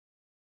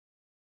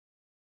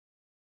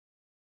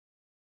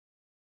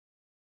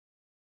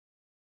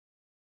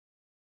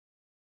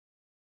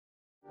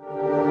Good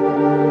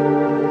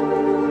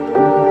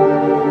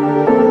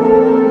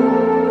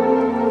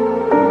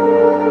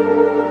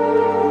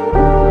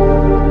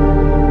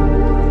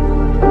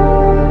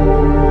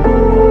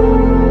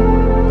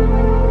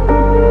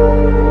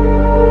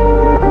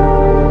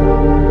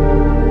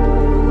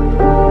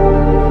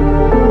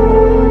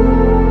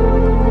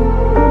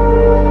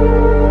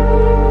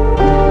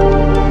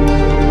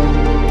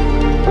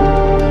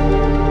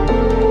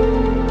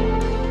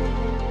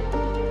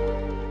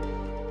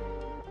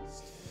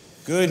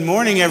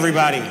morning,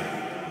 everybody.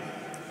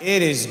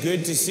 It is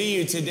good to see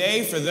you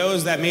today. For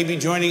those that may be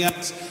joining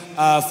us,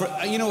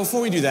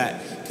 before we do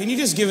that, can you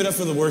just give it up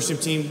for the worship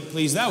team,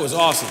 please? That was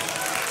awesome.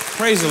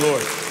 Praise the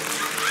Lord.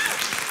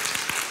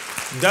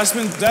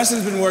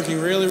 Dustin's been working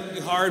really,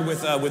 really hard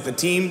with the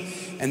team,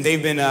 and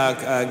they've been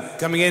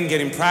coming in,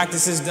 getting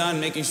practices done,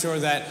 making sure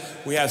that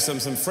we have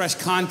some fresh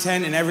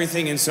content and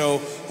everything, and so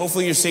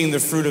hopefully you're seeing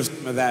the fruit of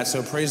some of that,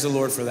 so praise the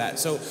Lord for that.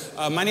 So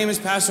my name is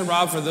Pastor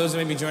Rob, for those that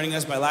may be joining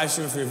us by live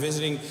stream, if you're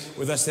visiting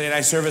with us today, and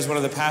I serve as one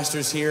of the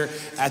pastors here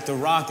at The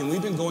Rock, and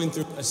we've been going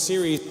through a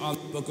series on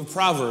the book of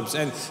Proverbs,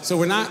 and so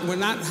we're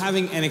not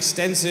having an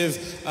extensive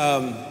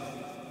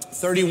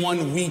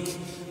 31-week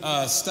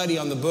study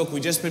on the book.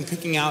 We've just been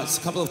picking out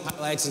a couple of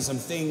highlights and some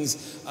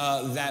things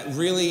that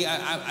really,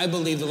 I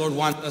believe the Lord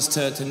wants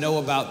us to know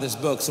about this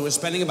book. So we're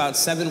spending about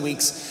 7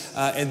 weeks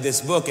in this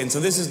book. And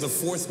so this is the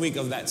 4th week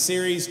of that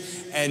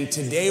series. And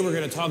today we're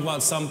going to talk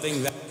about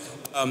something that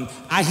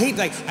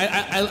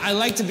I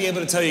like to be able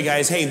to tell you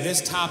guys, hey,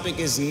 this topic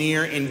is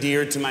near and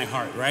dear to my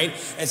heart, right?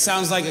 It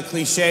sounds like a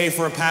cliche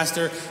for a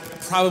pastor.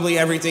 Probably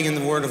everything in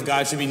the Word of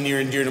God should be near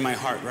and dear to my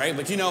heart, right?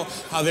 But you know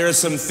how there are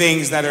some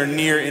things that are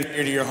near and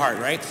dear to your heart,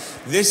 right?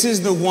 This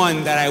is the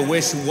one that I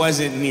wish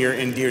wasn't near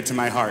and dear to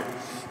my heart,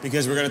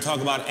 because we're going to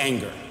talk about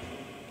anger.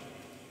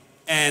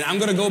 And I'm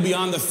going to go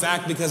beyond the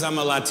fact because I'm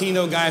a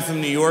Latino guy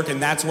from New York,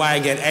 and that's why I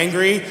get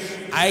angry.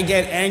 I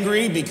get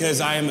angry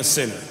because I am a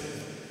sinner.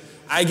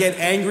 I get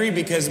angry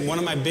because one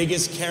of my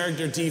biggest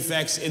character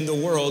defects in the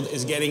world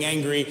is getting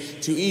angry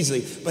too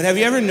easily. But have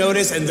you ever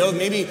noticed, and though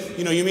maybe,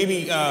 you may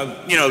be,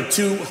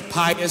 too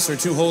pious or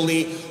too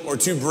holy or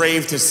too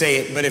brave to say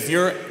it, but if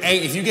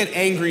you get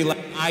angry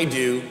like I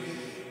do,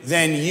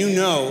 then you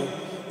know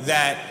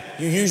that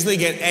you usually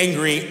get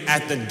angry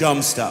at the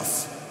dumb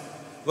stuff.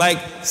 Like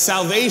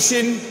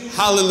salvation,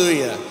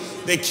 hallelujah.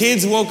 The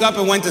kids woke up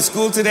and went to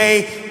school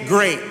today,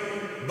 great.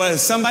 But if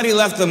somebody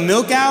left the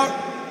milk out,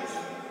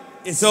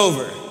 it's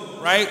over,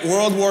 right?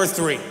 World War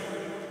III.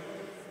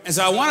 And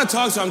so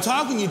I'm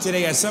talking to you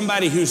today as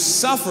somebody who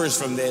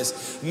suffers from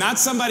this, not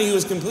somebody who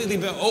has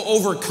completely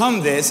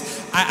overcome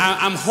this.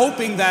 I'm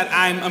hoping that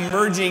I'm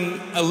emerging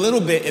a little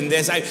bit in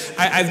this.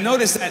 I've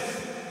noticed that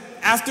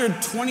after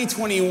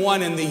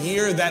 2021 and the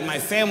year that my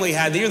family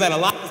had, the year that a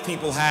lot of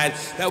people had,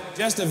 that was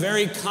just a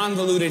very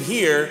convoluted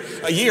year,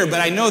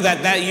 but I know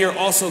that year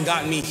also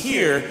got me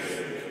here.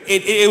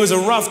 It was a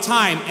rough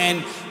time,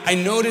 and I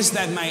noticed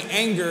that my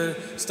anger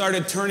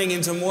started turning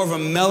into more of a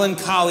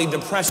melancholy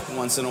depression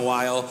once in a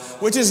while,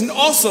 which is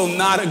also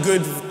not a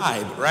good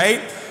vibe, right?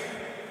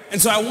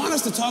 And so I want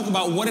us to talk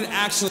about what it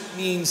actually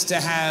means to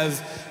have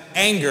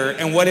anger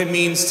and what it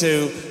means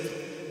to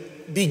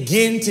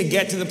begin to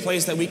get to the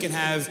place that we can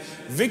have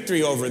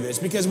victory over this.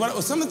 Because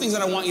some of the things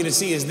that I want you to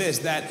see is this,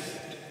 that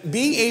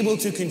being able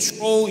to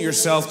control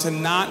yourself to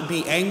not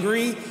be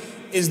angry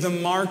is the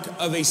mark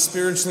of a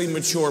spiritually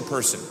mature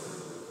person.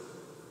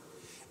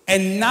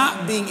 And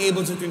not being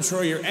able to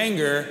control your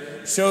anger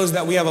shows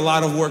that we have a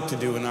lot of work to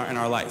do in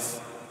our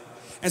life.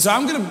 And so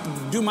I'm going to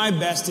do my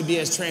best to be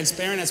as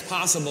transparent as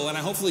possible, and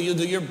hopefully you'll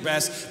do your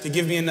best to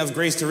give me enough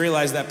grace to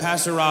realize that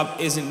Pastor Rob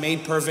isn't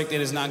made perfect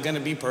and is not going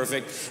to be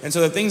perfect. And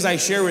so the things I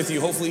share with you,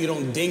 hopefully you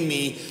don't ding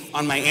me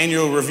on my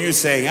annual review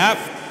saying,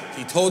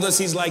 he told us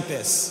he's like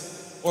this.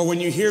 Or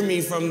when you hear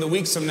me from the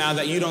weeks from now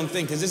that you don't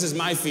think, because this is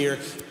my fear,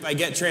 if I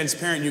get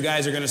transparent, you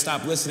guys are going to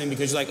stop listening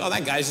because you're like, oh,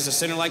 that guy's just a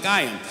sinner like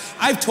I am.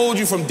 I've told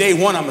you from day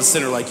one I'm a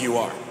sinner like you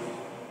are.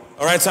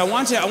 All right, so I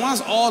want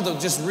us all to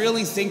just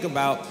really think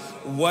about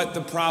what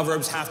the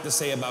Proverbs have to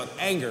say about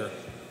anger.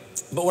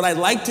 But what I'd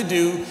like to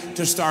do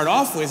to start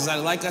off with is I'd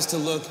like us to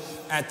look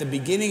at the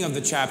beginning of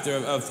the chapter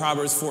of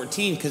Proverbs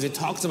 14, because it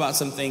talks about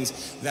some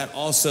things that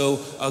also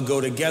go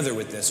together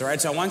with this. All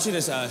right, so I want you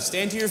to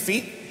stand to your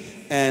feet.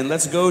 And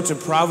let's go to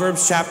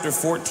Proverbs chapter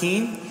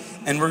 14,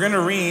 and we're going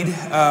to read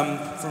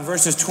from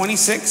verses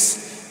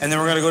 26, and then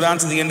we're going to go down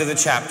to the end of the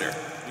chapter,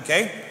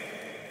 okay?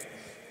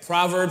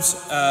 Proverbs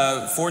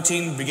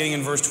 14, beginning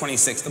in verse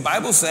 26. The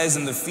Bible says,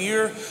 in the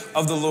fear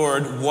of the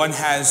Lord, one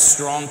has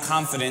strong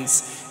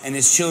confidence, and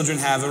his children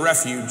have a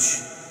refuge.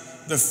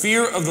 The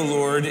fear of the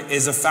Lord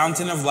is a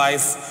fountain of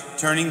life,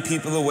 turning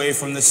people away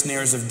from the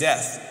snares of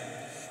death.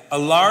 A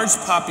large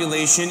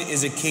population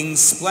is a king's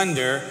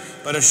splendor,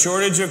 but a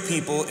shortage of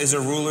people is a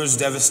ruler's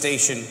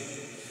devastation.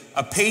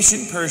 A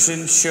patient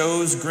person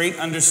shows great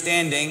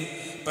understanding,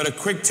 but a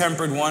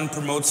quick-tempered one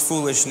promotes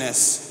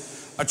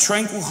foolishness. A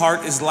tranquil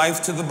heart is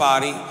life to the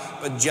body,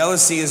 but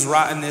jealousy is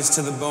rottenness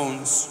to the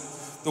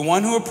bones. The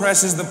one who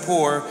oppresses the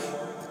poor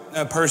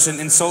person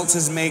insults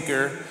his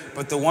maker,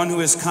 but the one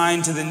who is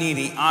kind to the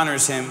needy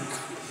honors him.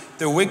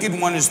 The wicked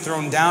one is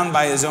thrown down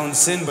by his own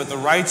sin, but the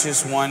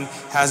righteous one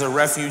has a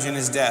refuge in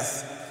his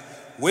death.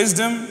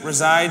 Wisdom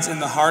resides in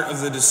the heart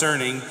of the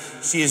discerning.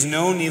 She is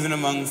known even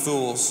among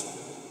fools.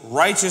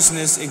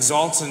 Righteousness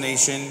exalts a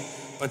nation,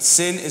 but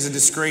sin is a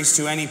disgrace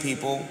to any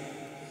people.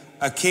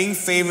 A king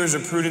favors a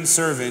prudent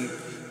servant,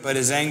 but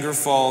his anger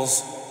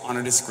falls on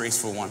a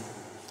disgraceful one.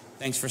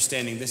 Thanks for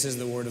standing. This is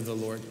the word of the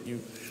Lord.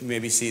 You may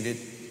be seated.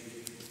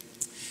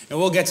 And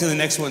we'll get to the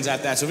next ones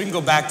at that. So we can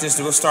go back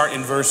we'll start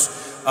in verse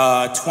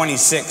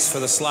 26 for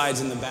the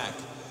slides in the back.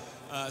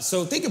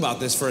 So think about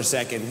this for a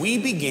second. We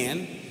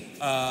began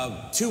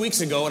 2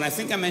 weeks ago, and I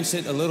think I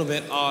mentioned it a little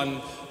bit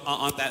on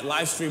that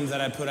live stream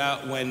that I put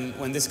out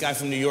when this guy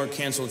from New York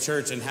canceled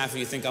church, and half of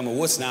you think I'm a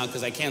wuss now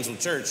because I canceled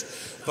church.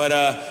 But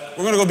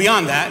we're going to go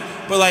beyond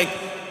that. But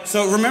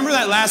so remember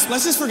that let's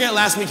just forget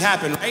last week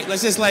happened, right?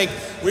 Let's just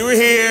we were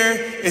here,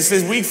 it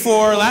says week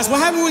 4, what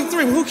happened week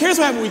 3? Who cares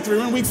what happened week 3?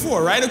 We're in week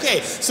 4, right?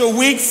 Okay, so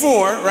week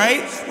 4,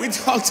 right? We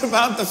talked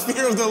about the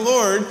fear of the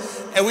Lord,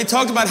 and we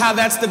talked about how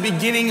that's the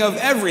beginning of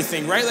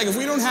everything, right? If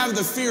we don't have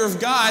the fear of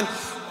God,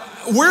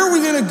 where are we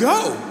going to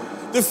go?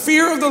 The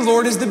fear of the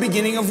Lord is the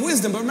beginning of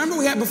wisdom. But remember,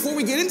 before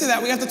we get into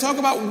that, we have to talk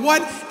about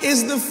what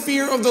is the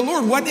fear of the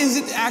Lord? What is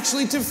it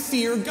actually to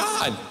fear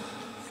God?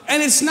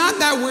 And it's not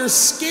that we're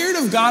scared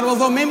of God,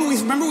 although maybe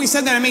we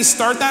said that it may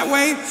start that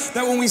way,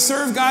 that when we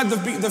serve God,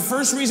 the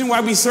first reason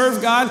why we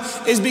serve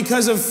God is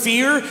because of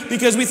fear,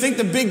 because we think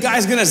the big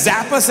guy's going to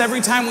zap us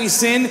every time we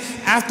sin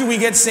after we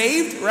get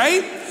saved,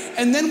 right?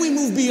 And then we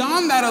move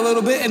beyond that a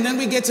little bit, and then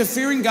we get to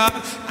fearing God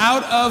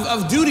out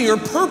of duty or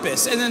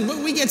purpose. And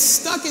then we get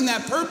stuck in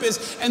that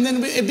purpose, and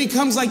then it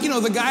becomes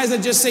the guys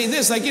that just say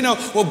this,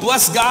 well,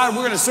 bless God,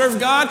 we're going to serve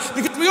God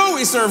because we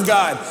always serve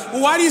God.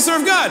 Well, why do you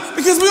serve God?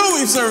 Because we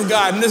always serve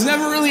God. And there's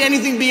never really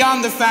anything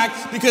beyond the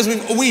fact because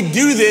we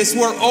do this,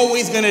 we're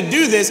always going to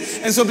do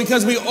this. And so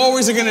because we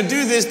always are going to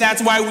do this,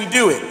 that's why we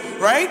do it,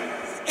 right?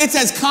 It's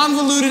as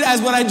convoluted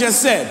as what I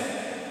just said.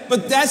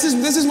 But this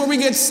is where we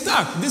get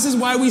stuck. This is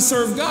why we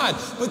serve God.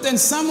 But then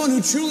someone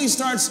who truly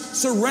starts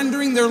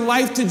surrendering their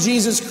life to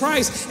Jesus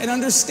Christ and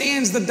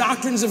understands the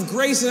doctrines of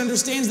grace and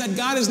understands that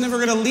God is never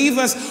going to leave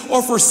us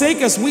or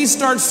forsake us, we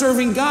start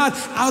serving God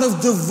out of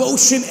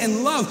devotion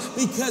and love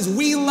because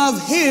we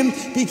love Him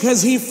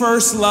because He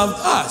first loved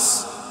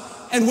us.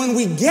 And when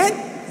we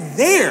get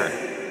there,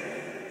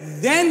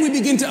 then we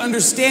begin to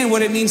understand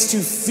what it means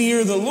to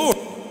fear the Lord.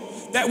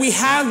 That we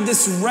have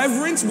this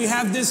reverence, we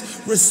have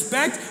this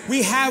respect,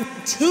 we have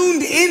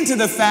tuned into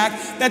the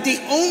fact that the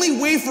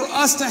only way for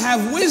us to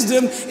have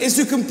wisdom is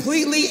to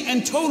completely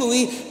and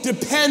totally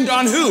depend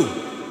on who?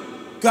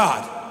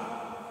 God.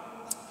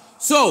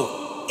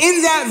 So,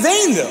 in that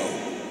vein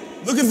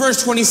though, look at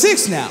verse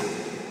 26 now.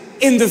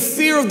 In the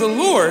fear of the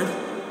Lord,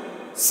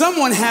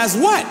 someone has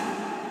what?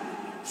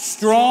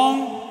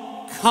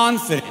 Strong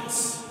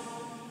confidence.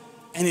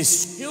 And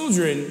his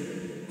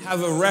children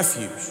have a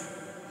refuge.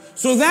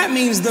 So that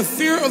means the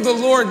fear of the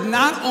Lord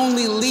not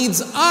only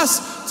leads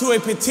us to a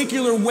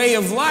particular way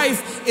of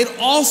life, it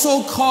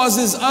also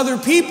causes other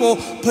people,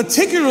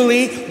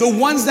 particularly the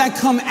ones that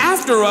come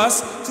after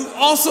us, to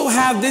also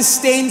have this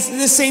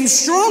same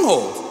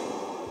stronghold.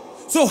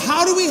 So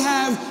how do we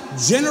have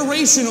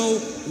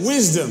generational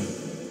wisdom?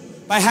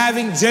 By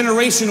having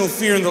generational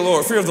fear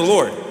of the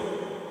Lord.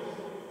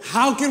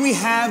 How can we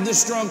have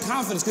this strong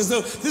confidence? Because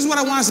this is what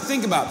I want us to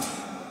think about.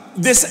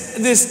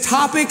 This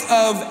topic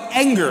of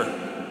anger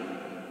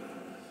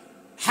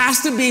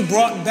has to be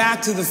brought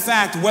back to the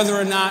fact whether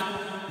or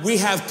not we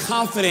have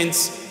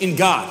confidence in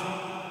God.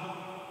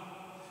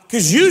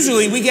 Because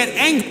usually we get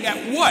angry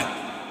at what?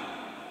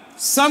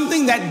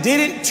 Something that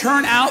didn't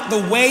turn out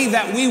the way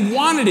that we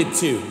wanted it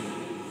to.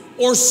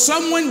 Or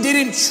someone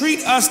didn't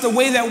treat us the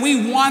way that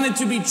we wanted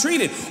to be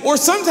treated. Or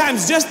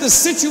sometimes just the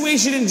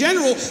situation in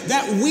general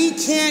that we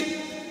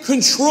can't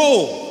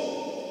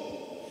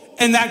control.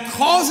 And that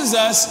causes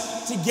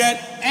us to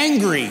get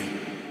angry.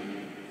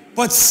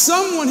 But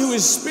someone who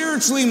is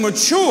spiritually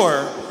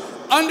mature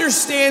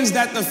understands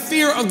that the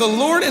fear of the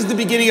Lord is the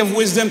beginning of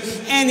wisdom,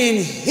 and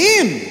in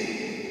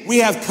Him we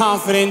have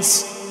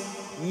confidence,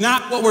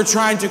 not what we're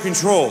trying to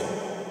control.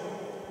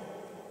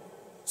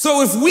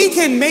 So if we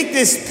can make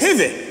this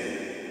pivot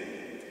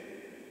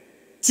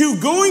to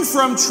going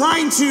from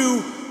trying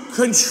to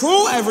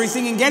control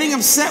everything and getting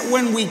upset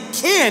when we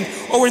can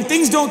or when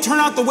things don't turn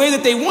out the way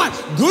that they want,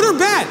 good or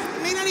bad.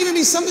 It may not even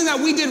be something that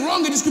we did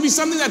wrong. It just could be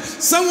something that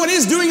someone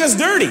is doing us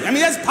dirty. I mean,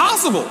 that's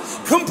possible,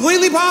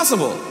 completely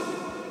possible.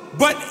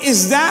 But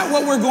is that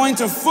what we're going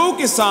to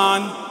focus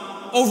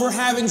on over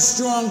having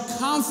strong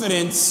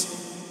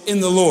confidence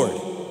in the Lord?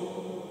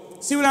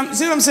 See what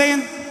I'm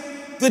saying?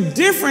 The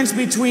difference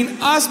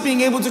between us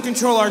being able to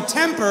control our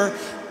temper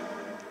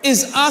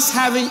is us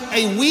having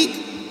a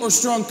weak or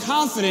strong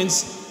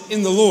confidence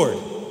in the Lord.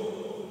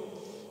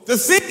 The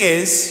thing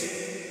is,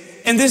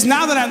 and this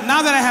now that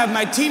I have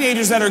my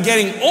teenagers that are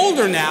getting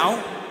older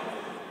now,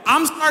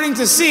 I'm starting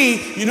to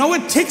see, you know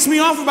what ticks me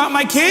off about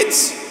my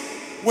kids?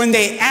 When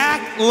they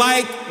act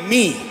like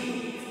me.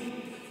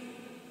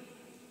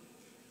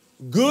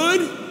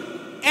 good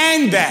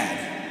and bad.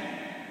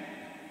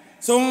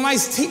 So when my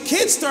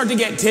kids start to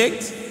get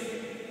ticked,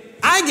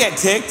 I get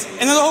ticked,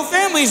 and then the whole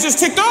family is just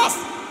ticked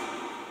off.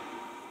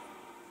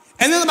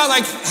 And then about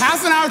like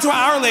half an hour to an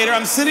hour later,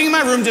 I'm sitting in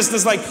my room just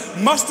this like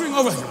mustering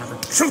over,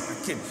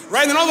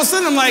 right? And then all of a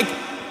sudden I'm like,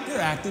 they're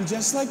acting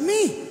just like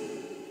me.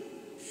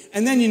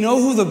 And then you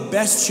know who the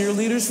best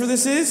cheerleaders for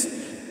this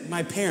is?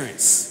 My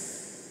parents.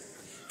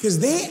 Because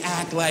they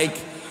act like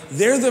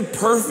they're the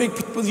perfect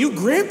people. You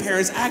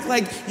grandparents act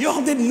like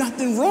y'all did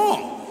nothing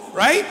wrong,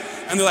 right?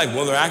 And they're like,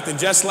 well, they're acting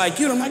just like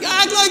you. And I'm like,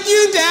 I act like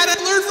you, Dad. I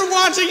learned from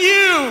watching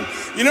you.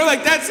 You know, like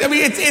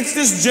it's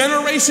this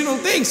generational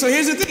thing. So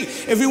here's the thing.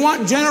 If we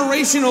want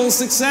generational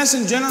success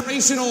and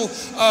generational,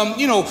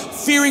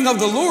 fearing of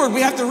the Lord,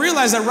 we have to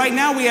realize that right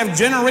now we have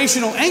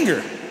generational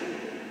anger.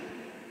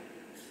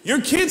 Your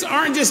kids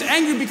aren't just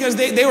angry because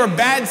they were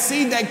bad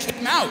seed that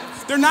came out.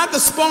 They're not the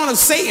spawn of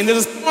Satan. They're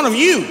the spawn of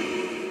you.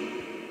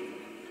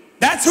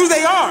 That's who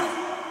they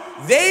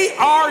are. They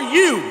are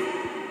you.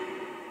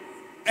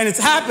 And it's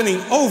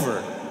happening over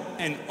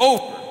and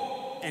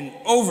over and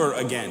over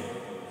again.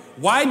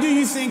 Why do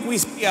you think we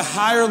see a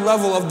higher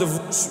level of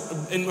divorce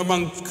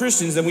among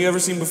Christians than we've ever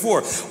seen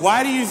before?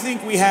 Why do you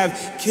think we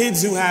have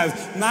kids who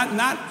have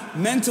not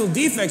mental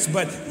defects,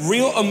 but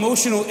real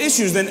emotional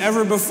issues than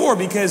ever before?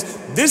 Because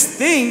this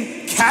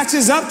thing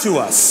catches up to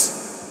us.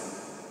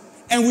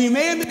 And we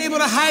may have been able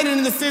to hide it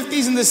in the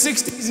 50s and the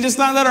 60s and just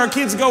not let our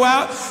kids go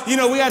out. You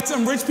know, we had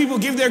some rich people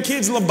give their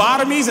kids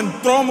lobotomies and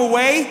throw them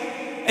away.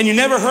 And you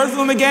never heard from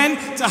them again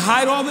to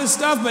hide all this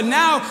stuff. But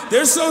now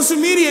there's social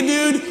media,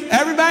 dude.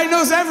 Everybody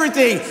knows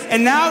everything.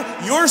 And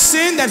now your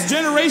sin that's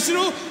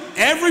generational,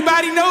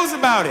 everybody knows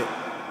about it.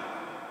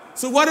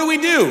 So what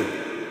do?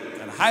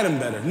 Gotta hide them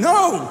better.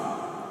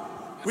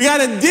 No. We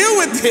gotta deal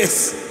with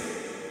this.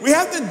 We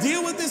have to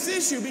deal with this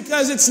issue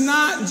because it's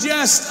not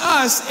just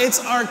us,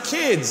 it's our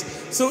kids.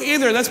 So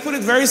let's put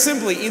it very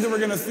simply, either we're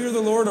gonna fear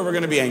the Lord or we're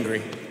gonna be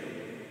angry.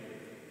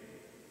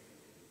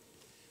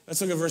 Let's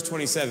look at verse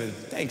 27.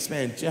 Thanks,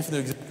 man. Jeff knew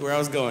exactly where I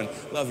was going.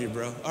 Love you,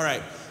 bro. All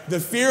right. The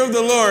fear of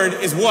the Lord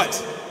is what?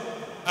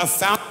 A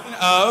fountain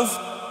of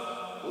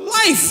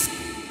life.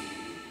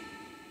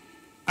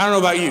 I don't know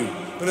about you,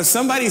 but if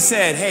somebody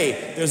said,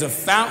 hey, there's a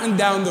fountain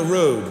down the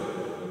road,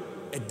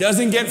 it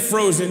doesn't get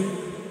frozen,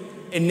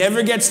 it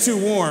never gets too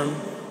warm,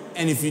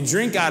 and if you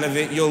drink out of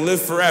it, you'll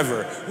live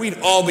forever, we'd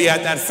all be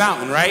at that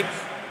fountain, right?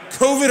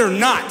 COVID or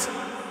not,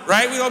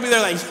 right? We'd all be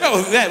there like,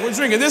 we're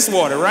drinking this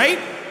water, right?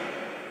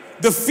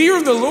 The fear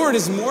of the Lord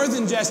is more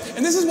than just,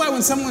 and this is why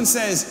when someone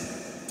says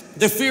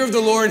the fear of the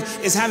Lord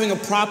is having a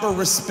proper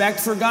respect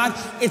for God,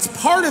 it's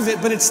part of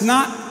it, but it's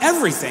not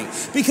everything.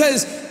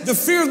 Because the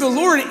fear of the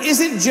Lord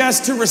isn't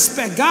just to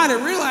respect God.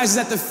 It realizes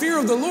that the fear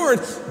of the Lord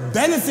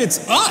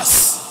benefits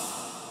us.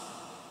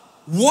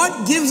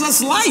 What gives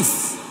us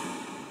life?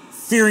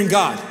 Fearing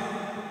God.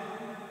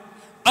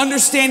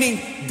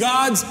 Understanding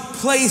God's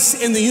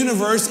place in the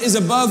universe is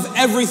above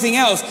everything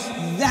else.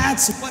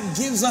 That's what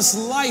gives us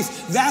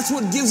life. That's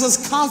what gives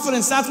us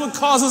confidence. That's what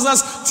causes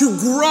us to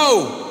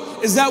grow,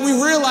 is that we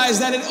realize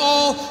that it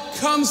all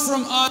comes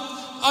from us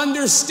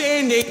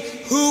understanding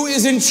who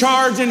is in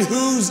charge and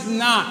who's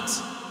not.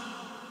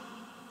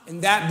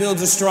 And that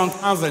builds a strong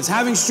confidence.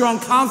 Having strong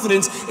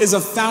confidence is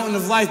a fountain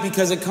of life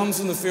because it comes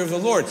from the fear of the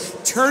Lord.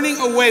 Turning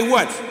away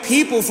what?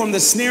 People from the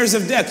snares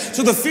of death.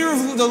 So the fear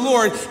of the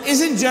Lord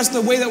isn't just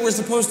the way that we're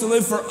supposed to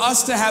live for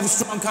us to have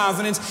strong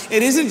confidence.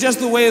 It isn't just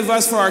the way of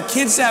us for our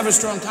kids to have a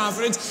strong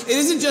confidence. It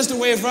isn't just a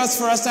way for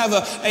us to have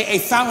a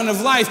fountain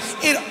of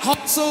life. It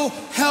also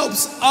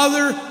helps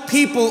other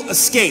people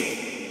escape.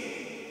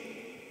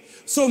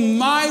 So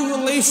my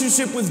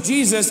relationship with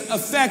Jesus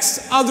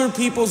affects other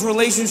people's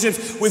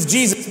relationships with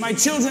Jesus, my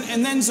children,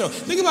 and then so.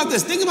 Think about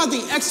this. Think about the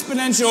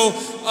exponential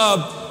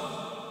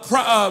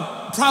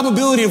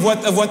probability of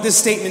what this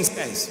statement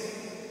says.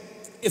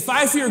 If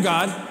I fear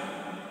God,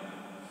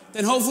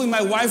 then hopefully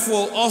my wife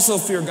will also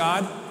fear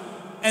God.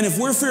 And if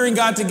we're fearing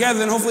God together,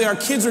 then hopefully our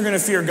kids are going to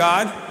fear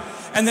God.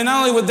 And then not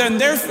only would then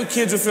their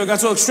kids will fear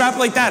God, so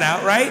extrapolate that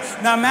out, right?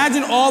 Now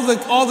imagine all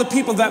the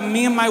people that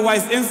me and my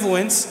wife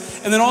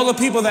influence, and then all the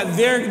people that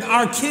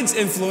our kids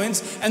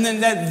influence, and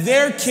then that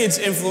their kids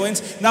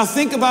influence. Now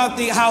think about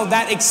how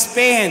that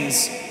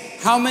expands.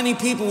 How many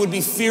people would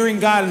be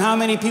fearing God, and how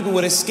many people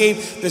would escape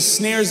the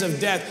snares of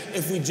death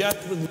if we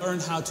just would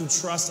learn how to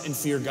trust and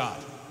fear God?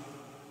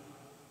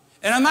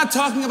 And I'm not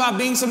talking about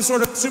being some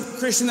sort of super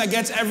Christian that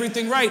gets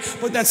everything right,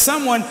 but that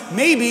someone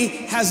maybe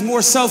has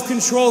more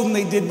self-control than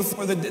they did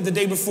before the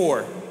day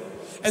before.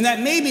 And that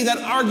maybe that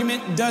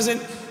argument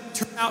doesn't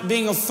turn out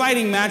being a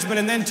fighting match, but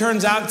it then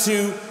turns out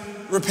to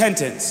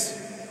repentance.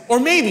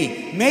 Or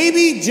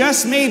maybe,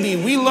 just maybe,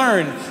 we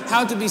learn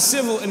how to be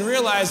civil and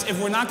realize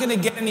if we're not going to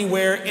get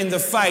anywhere in the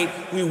fight,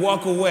 we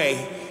walk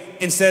away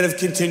instead of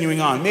continuing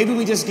on. Maybe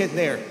we just get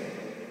there.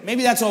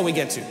 Maybe that's all we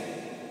get to.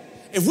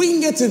 If we can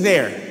get to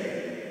there,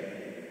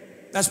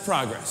 that's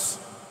progress,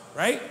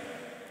 right?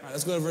 All right,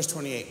 let's go to verse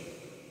 28.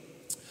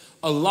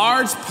 A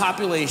large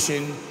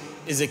population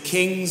is a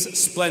king's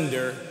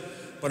splendor,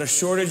 but a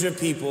shortage of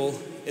people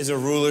is a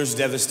ruler's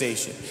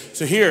devastation.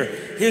 So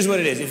here's what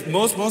it is. If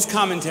most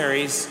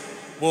commentaries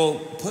will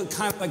put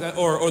kind of like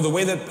or the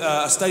way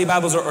that study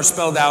Bibles are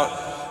spelled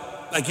out,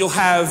 like you'll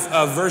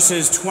have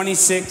verses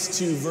 26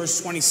 to verse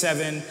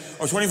 27,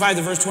 or 25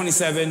 to verse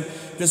 27.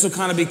 This will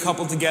kind of be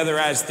coupled together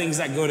as things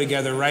that go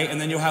together, right?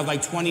 And then you'll have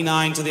like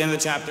 29 to the end of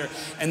the chapter,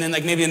 and then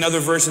like maybe another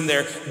verse in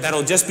there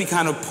that'll just be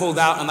kind of pulled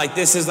out, and like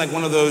this is like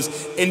one of those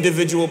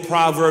individual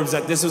proverbs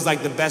that this is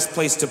like the best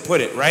place to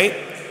put it, right?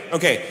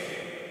 Okay,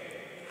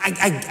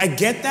 I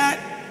get that,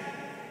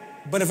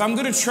 but if I'm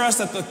going to trust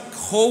that the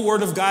whole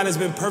Word of God has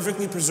been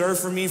perfectly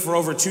preserved for me for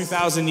over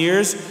 2,000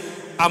 years,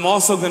 I'm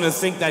also going to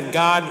think that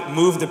God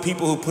moved the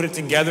people who put it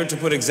together to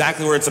put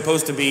exactly where it's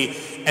supposed to be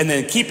and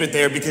then keep it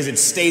there because it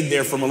stayed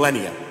there for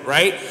millennia,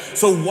 right?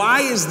 So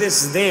why is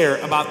this there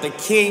about the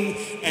king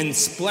and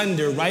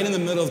splendor right in the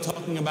middle of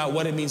talking about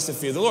what it means to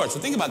fear the Lord? So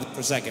think about that for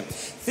a second.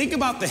 Think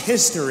about the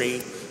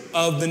history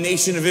of the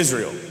nation of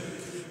Israel.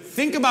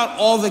 Think about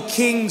all the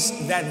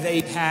kings that they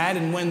had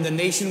and when the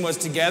nation was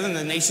together and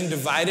the nation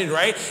divided,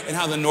 right? And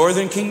how the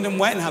northern kingdom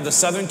went and how the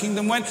southern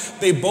kingdom went.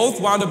 They both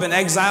wound up in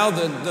exile.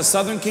 The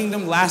southern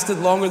kingdom lasted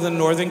longer than the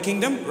northern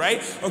kingdom,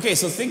 right? Okay,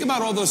 so think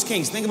about all those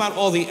kings. Think about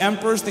all the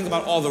emperors. Think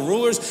about all the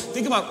rulers.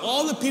 Think about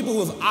all the people who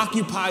have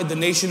occupied the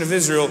nation of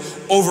Israel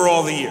over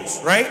all the years,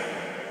 right?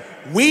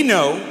 We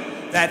know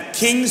that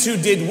kings who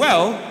did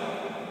well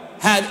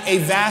had a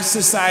vast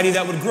society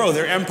that would grow.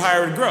 Their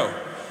empire would grow.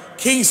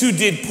 Kings who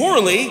did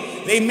poorly,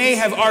 they may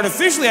have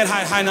artificially had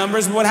high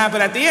numbers, but what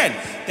happened at the end?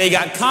 They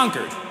got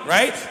conquered,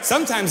 right?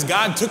 Sometimes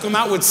God took them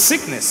out with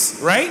sickness,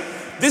 right?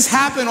 This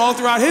happened all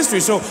throughout history.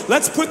 So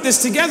let's put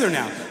this together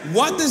now.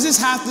 What does this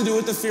have to do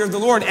with the fear of the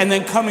Lord? And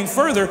then coming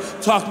further,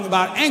 talking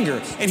about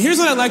anger. And here's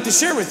what I'd like to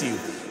share with you.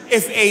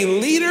 If a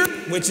leader,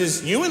 which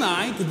is you and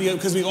I, could be,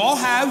 because we all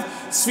have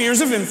spheres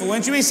of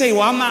influence, you may say,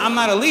 well, I'm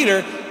not a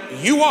leader.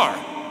 You are.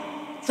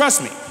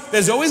 Trust me.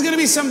 There's always going to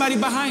be somebody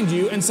behind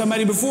you and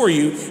somebody before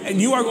you,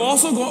 and you are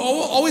also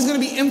always going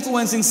to be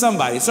influencing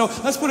somebody. So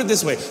let's put it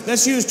this way.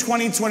 Let's use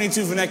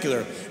 2022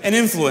 vernacular. An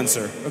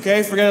influencer,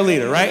 okay? Forget a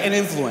leader, right? An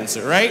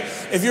influencer, right?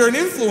 If you're an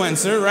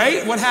influencer,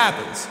 right, what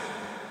happens?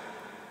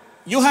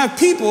 You'll have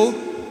people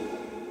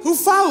who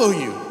follow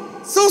you.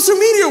 Social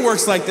media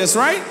works like this,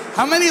 right?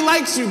 How many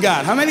likes you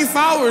got, how many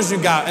followers you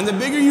got, and the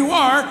bigger you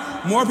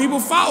are, more people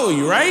follow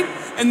you, right?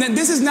 And then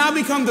this has now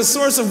become the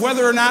source of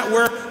whether or not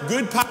we're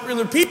good,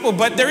 popular people,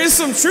 but there is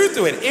some truth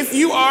to it. If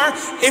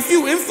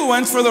you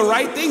influence for the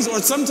right things or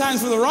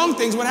sometimes for the wrong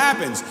things, what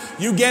happens?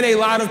 You get a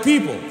lot of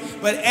people.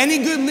 But any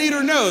good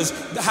leader knows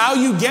how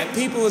you get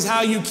people is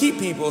how you keep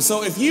people.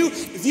 So if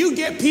you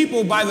get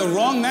people by the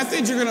wrong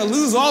method, you're going to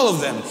lose all of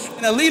them.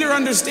 And a leader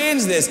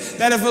understands this,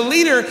 that if a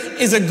leader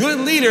is a good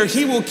leader,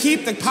 he will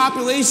keep the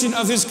population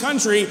of his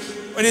country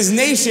and his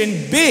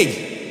nation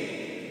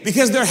big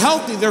because they're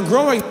healthy, they're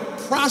growing,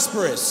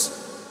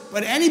 prosperous.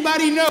 But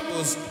anybody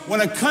knows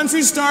when a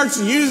country starts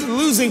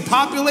losing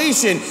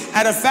population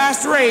at a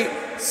fast rate,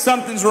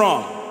 something's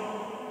wrong.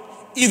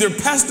 Either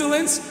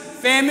pestilence,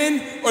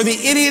 famine, or the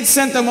idiots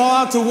sent them all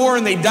out to war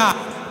and they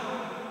died.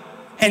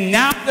 And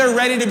now they're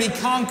ready to be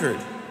conquered.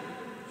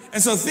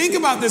 And so think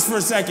about this for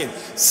a second.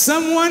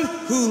 Someone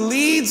who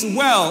leads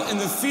well in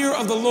the fear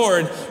of the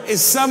Lord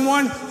is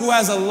someone who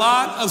has a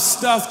lot of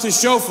stuff to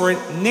show for it,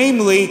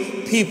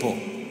 namely people.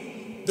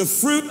 The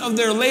fruit of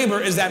their labor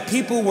is that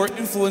people were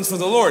influenced for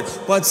the Lord.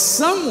 But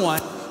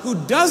someone who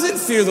doesn't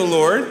fear the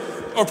Lord,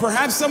 or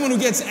perhaps someone who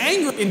gets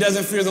angry and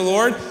doesn't fear the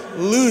Lord,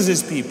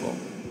 loses people.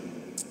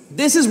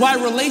 This is why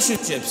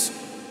relationships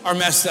are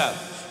messed up.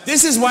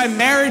 This is why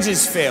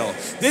marriages fail.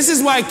 This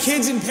is why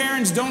kids and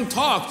parents don't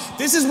talk.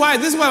 This is why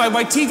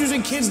teachers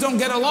and kids don't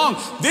get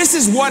along. This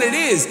is what it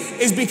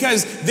is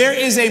because there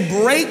is a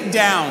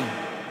breakdown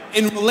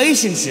in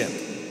relationship.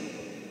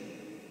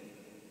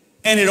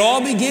 And it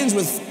all begins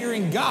with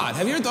fearing God.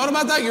 Have you ever thought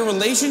about that? Your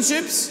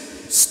relationships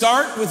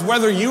start with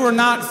whether you or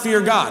not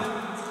fear God.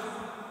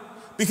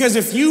 Because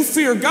if you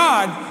fear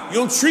God,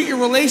 you'll treat your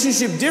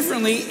relationship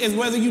differently as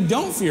whether you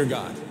don't fear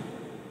God.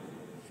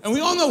 And we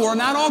all know we're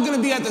not all going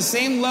to be at the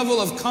same level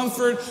of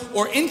comfort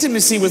or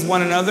intimacy with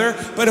one another.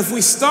 But if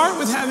we start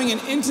with having an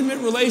intimate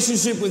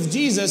relationship with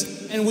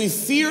Jesus and we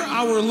fear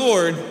our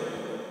Lord,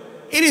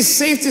 it is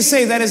safe to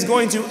say that is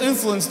going to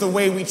influence the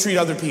way we treat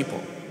other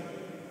people.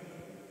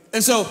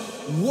 And so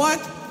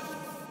what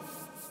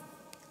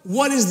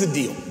is the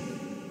deal?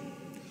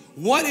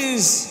 What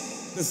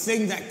is the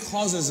thing that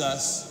causes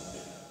us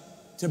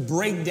to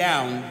break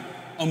down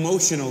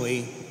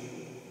emotionally,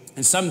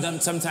 and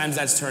sometimes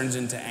that turns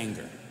into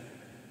anger?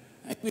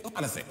 It could be a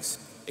lot of things.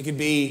 It could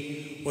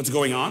be what's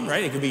going on,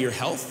 right? It could be your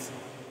health.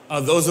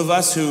 Those of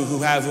us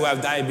who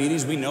have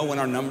diabetes, we know when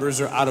our numbers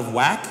are out of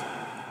whack.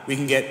 We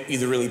can get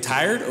either really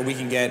tired or we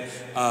can get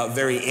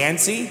very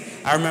antsy.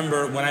 I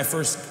remember when I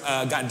first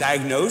got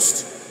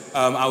diagnosed,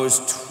 I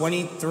was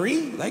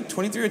 23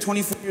 or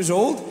 24 years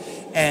old,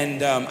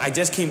 and I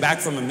just came back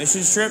from a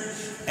missions trip,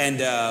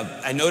 And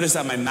I noticed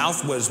that my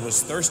mouth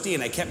was thirsty,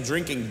 and I kept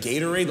drinking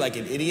Gatorade like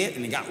an idiot,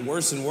 and it got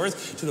worse and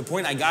worse to the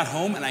point I got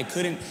home and I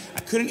couldn't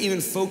even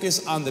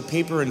focus on the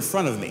paper in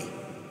front of me.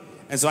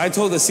 And so I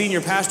told the senior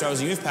pastor, I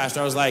was a youth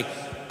pastor, I was like,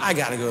 I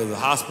gotta go to the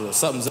hospital,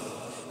 something's up.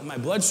 And my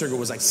blood sugar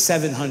was like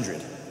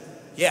 700.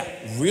 Yeah,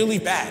 really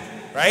bad,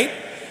 right?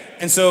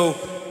 And so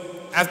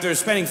after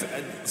spending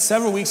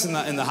several weeks in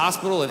the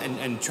hospital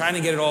and trying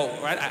to get it all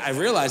right, I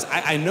realized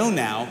I know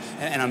now,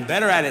 and I'm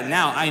better at it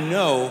now. I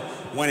know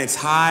when it's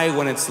high,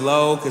 when it's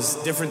low, because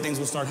different things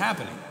will start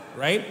happening,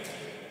 right?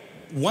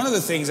 One of the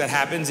things that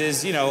happens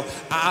is,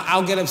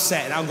 I'll get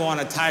upset and I'll go on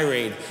a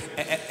tirade,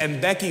 and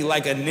Becky,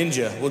 like a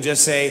ninja, will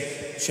just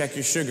say, check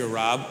your sugar,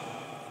 Rob,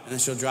 and then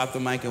she'll drop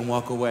the mic and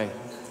walk away.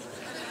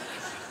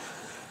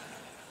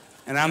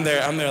 And I'm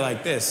there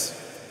like this,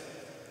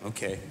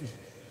 okay.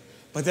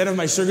 But then if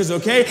my sugar's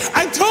okay,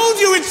 I told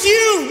you it's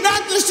you,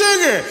 not the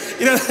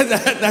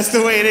sugar. That's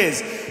the way it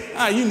is.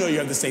 You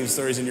have the same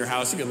stories in your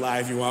house. You can lie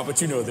if you want, but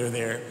they're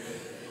there.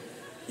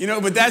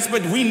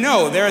 But we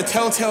know there are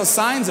telltale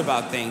signs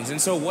about things.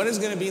 And so what is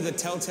going to be the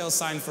telltale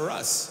sign for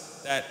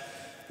us that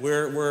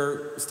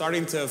we're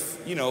starting to,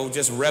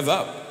 just rev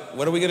up?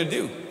 What are we going to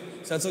do?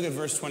 So let's look at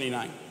verse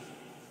 29.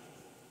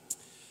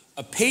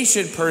 A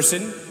patient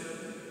person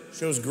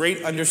shows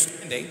great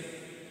understanding,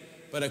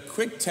 but a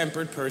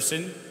quick-tempered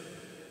person,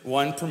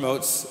 one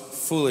promotes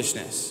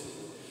foolishness.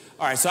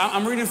 All right, so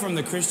I'm reading from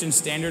the Christian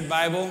Standard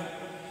Bible.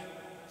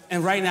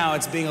 And right now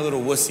it's being a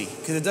little wussy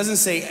because it doesn't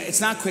say, it's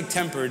not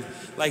quick-tempered.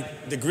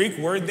 Like the Greek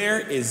word there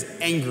is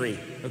angry,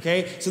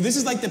 okay? So this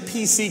is like the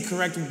PC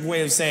correct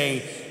way of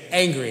saying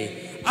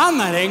angry. I'm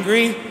not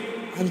angry,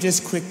 I'm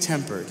just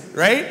quick-tempered,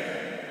 right?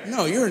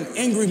 No, you're an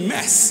angry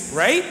mess,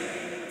 right?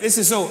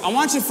 So I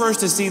want you first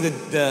to see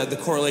the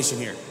correlation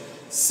here.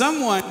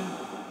 Someone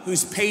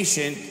who's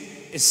patient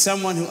is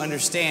someone who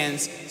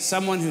understands.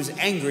 Someone who's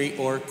angry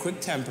or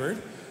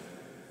quick-tempered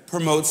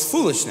promotes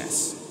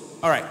foolishness.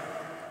 All right.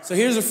 So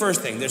here's the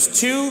first thing. There's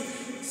two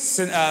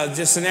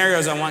just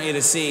scenarios I want you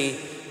to see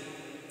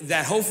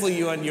that hopefully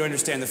you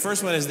understand. The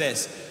first one is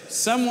this.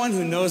 Someone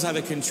who knows how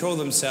to control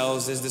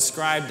themselves is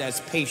described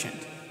as patient,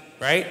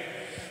 right?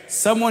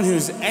 Someone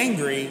who's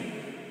angry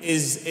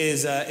is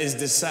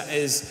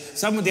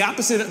someone, the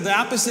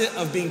opposite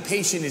of being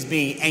patient is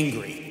being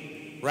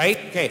angry, right?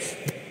 Okay,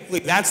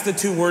 that's the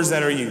two words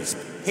that are used,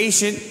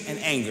 patient and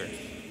anger.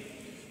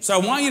 So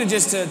I want you to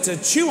just to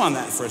chew on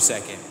that for a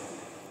second.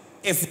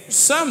 If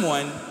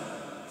someone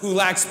who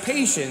lacks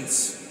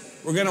patience,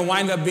 we're going to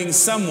wind up being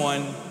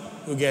someone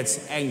who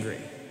gets angry,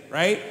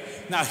 right?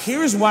 Now,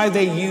 here's why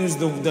they use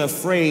the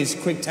phrase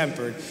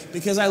quick-tempered,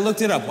 because I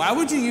looked it up. Why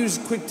would you use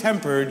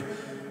quick-tempered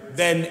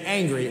than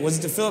angry? Was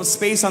it to fill up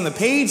space on the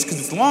page because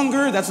it's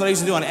longer? That's what I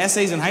used to do on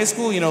essays in high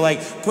school,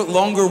 put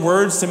longer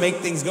words to make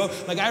things go.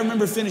 Like I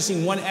remember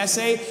finishing one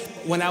essay.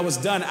 When I was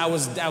done, I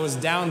was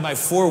down by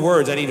 4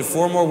 words. I needed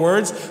 4 more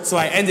words, so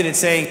I ended it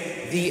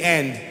saying, the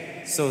end.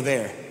 So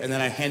there, and then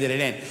I handed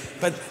it in.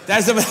 But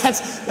that's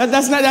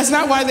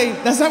not why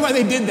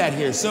they did that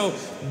here. So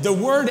the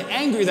word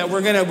angry that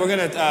we're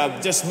gonna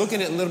just look at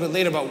it a little bit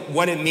later about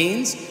what it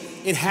means.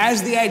 It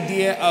has the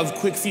idea of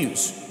quick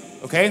fuse,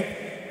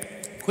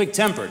 okay,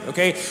 quick-tempered,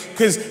 okay.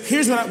 Because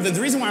here's the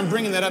reason why I'm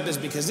bringing that up is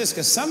because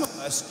some of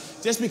us,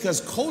 just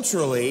because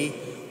culturally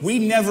we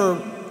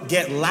never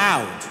get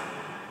loud,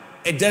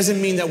 it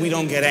doesn't mean that we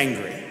don't get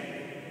angry,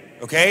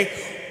 okay.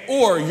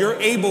 Or you're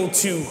able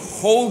to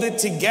hold it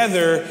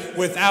together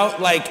without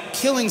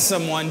killing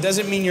someone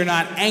doesn't mean you're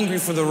not angry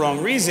for the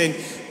wrong reason.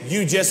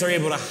 You just are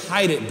able to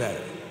hide it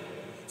better.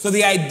 So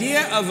the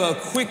idea of a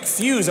quick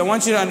fuse, I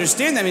want you to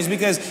understand that means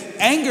because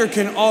anger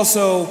can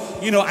also,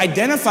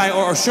 identify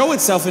or show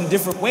itself in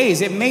different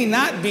ways. It may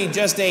not be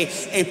just a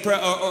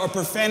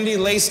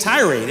profanity-laced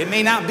tirade. It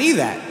may not be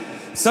that.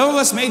 Some of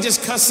us may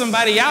just cuss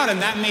somebody out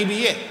and that may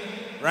be it,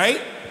 right?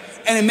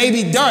 And it may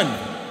be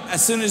done.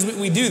 As soon as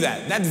we do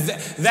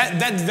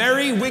that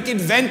very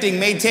wicked venting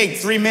may take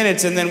 3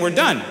 minutes and then we're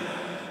done.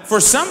 For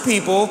some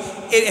people,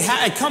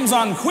 it comes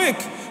on quick,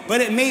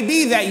 but it may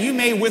be that you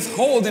may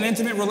withhold an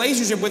intimate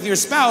relationship with your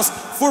spouse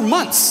for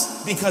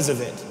months because of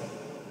it.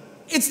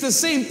 It's the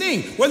same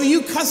thing. Whether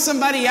you cuss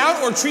somebody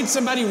out or treat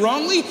somebody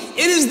wrongly,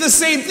 it is the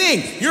same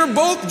thing. You're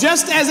both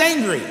just as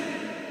angry.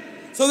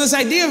 So this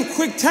idea of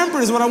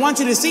quick-tempered is what I want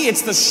you to see.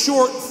 It's the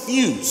short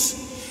fuse.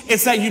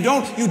 It's that you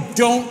don't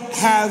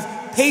have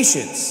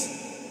patience.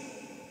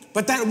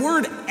 But that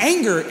word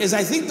anger is,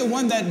 I think, the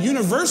one that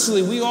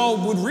universally we all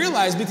would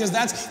realize because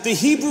that's the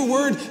Hebrew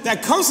word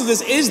that comes to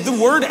this is the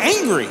word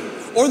angry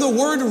or the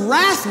word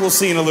wrath we'll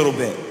see in a little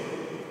bit.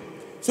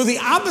 So the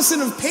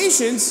opposite of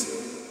patience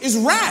is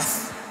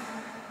wrath.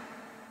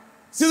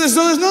 So there's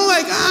no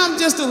I'm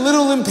just a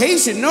little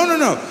impatient. No.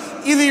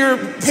 Either you're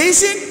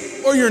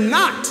patient or you're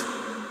not.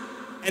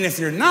 And if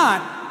you're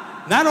not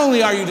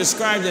only are you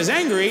described as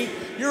angry,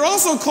 you're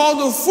also called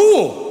a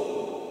fool.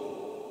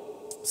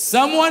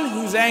 Someone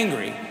who's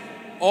angry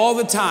all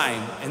the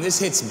time, and this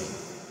hits me,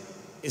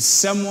 is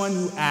someone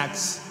who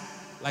acts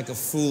like a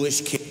foolish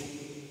kid.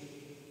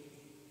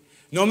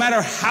 No matter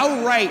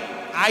how right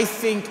I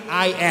think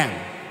I am.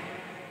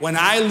 When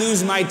I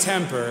lose my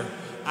temper,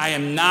 I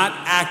am not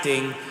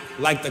acting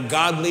like the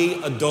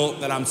godly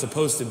adult that I'm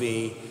supposed to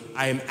be.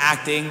 I am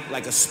acting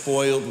like a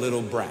spoiled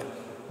little brat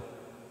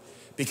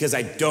because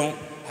I don't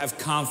have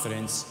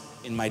confidence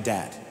in my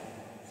dad.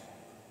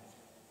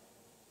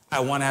 I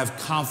want to have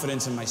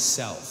confidence in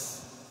myself.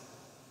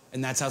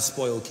 And that's how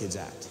spoiled kids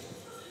act.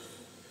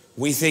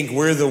 We think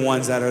we're the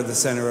ones that are the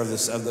center of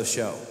the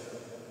show.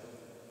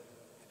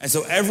 And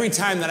so every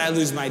time that I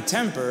lose my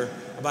temper,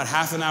 about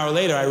half an hour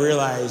later, I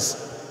realize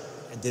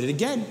I did it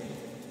again.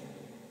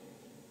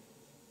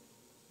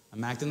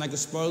 I'm acting like a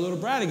spoiled little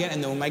brat again.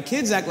 And then when my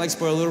kids act like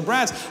spoiled little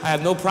brats, I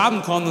have no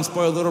problem calling them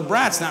spoiled little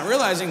brats, not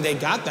realizing they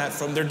got that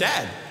from their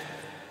dad.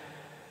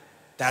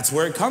 That's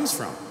where it comes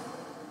from.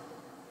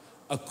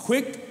 A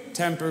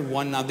quick-tempered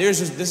one. Now,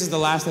 this is the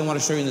last thing I want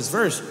to show you in this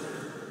verse.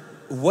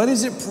 What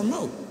does it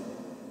promote?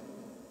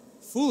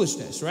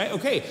 Foolishness, right?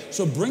 Okay,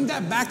 so bring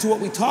that back to what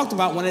we talked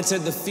about when it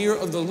said the fear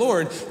of the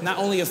Lord not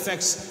only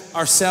affects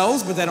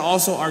ourselves, but then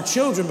also our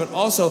children, but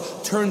also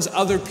turns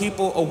other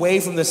people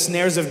away from the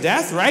snares of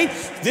death, right?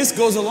 This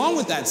goes along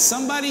with that.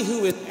 Somebody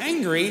who is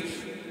angry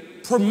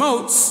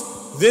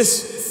promotes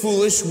this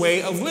foolish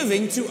way of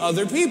living to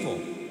other people.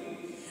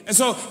 And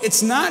so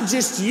it's not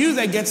just you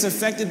that gets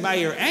affected by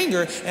your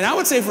anger. And I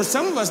would say for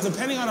some of us,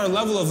 depending on our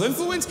level of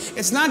influence,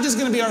 it's not just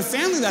going to be our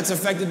family that's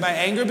affected by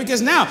anger,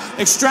 because now,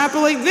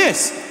 extrapolate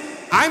this.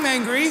 I'm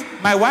angry,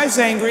 my wife's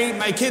angry,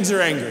 my kids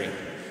are angry.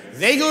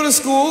 They go to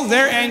school,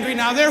 they're angry,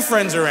 now their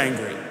friends are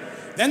angry.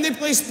 Then they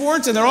play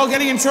sports and they're all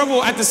getting in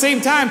trouble at the same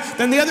time,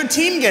 then the other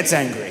team gets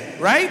angry,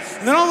 right?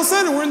 And then all of a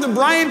sudden we're in the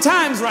Bryan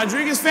Times,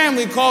 Rodriguez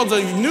family called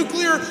a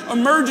nuclear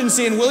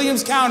emergency in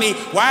Williams County.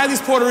 Why are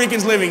these Puerto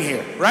Ricans living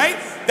here, right?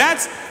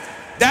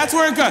 That's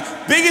where it comes.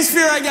 Biggest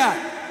fear I got.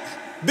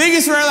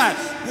 Biggest fear I got.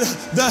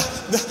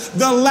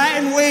 The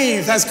Latin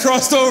wave has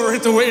crossed over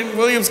into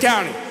Williams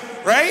County,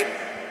 right?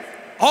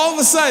 All of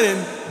a sudden,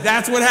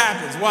 that's what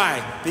happens.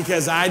 Why?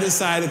 Because I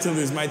decided to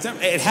lose my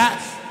temper.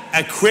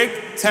 A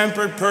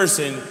quick-tempered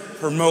person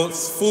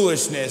promotes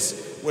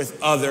foolishness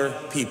with other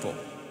people.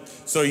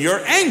 So your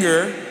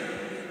anger,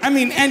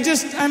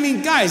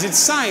 guys, it's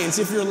science.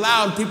 If you're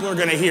loud, people are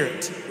going to hear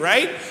it,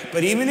 right?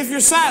 But even if you're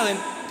silent,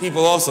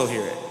 people also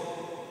hear it.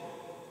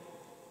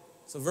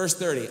 So verse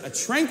 30, a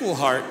tranquil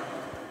heart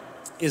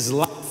is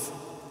life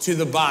to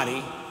the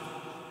body,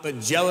 but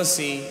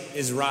jealousy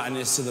is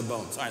rottenness to the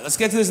bones. All right, let's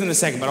get to this in a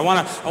second, but I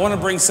want to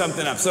bring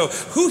something up. So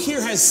who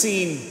here has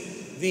seen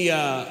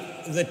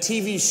the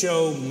TV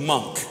show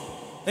Monk?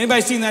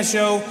 Anybody seen that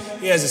show?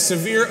 He has a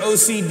severe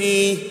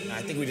OCD.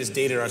 I think we just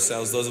dated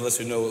ourselves, those of us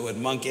who know what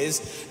Monk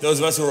is. Those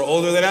of us who are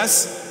older than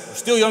us, we're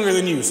still younger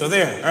than you, so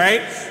there, all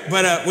right?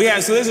 But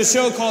so there's a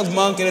show called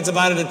Monk, and it's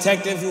about a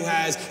detective who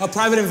has, a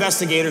private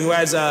investigator who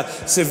has a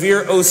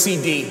severe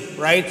OCD,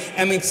 right?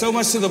 So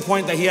much to the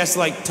point that he has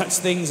to touch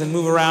things and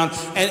move around,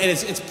 and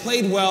it's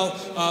played well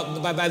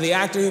by the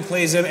actor who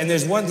plays him. And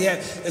there's one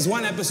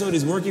episode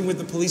he's working with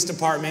the police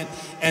department,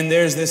 and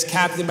there's this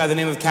captain by the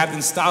name of Captain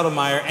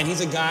Stoudemire, and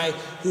he's a guy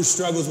who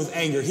struggles with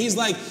anger. He's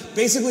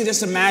basically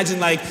just imagine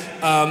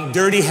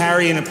Dirty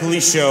Harry in a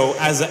police show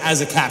as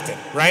a captain,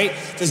 right?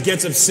 Just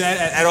gets upset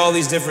at all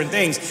these different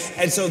things.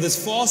 And so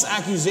this false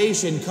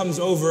accusation comes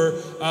over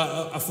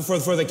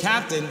for the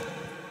captain,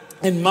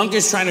 and Monk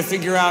is trying to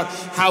figure out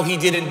how he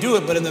didn't do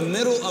it. But in the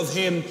middle of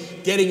him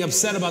getting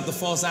upset about the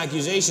false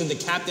accusation, the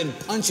captain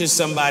punches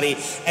somebody,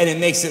 and it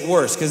makes it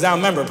worse. Because now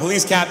remember,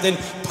 police captain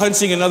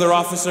punching another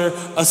officer,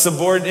 a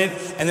subordinate,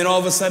 and then all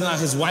of a sudden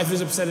his wife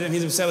is upset at him,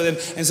 he's upset with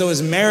him. And so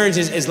his marriage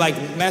is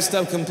messed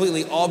up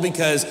completely, all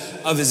because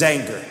of his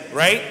anger,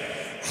 right?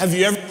 Have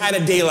you ever had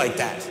a day like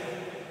that?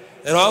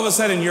 That all of a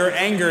sudden your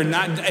anger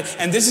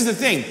and this is the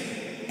thing,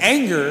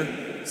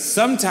 anger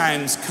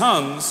sometimes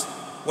comes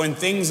when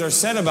things are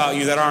said about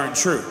you that aren't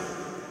true.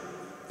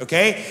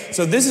 Okay?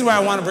 So this is what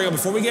I want to bring up.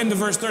 Before we get into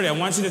verse 30, I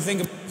want you to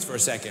think about this for a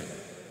second.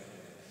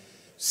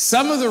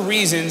 Some of the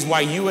reasons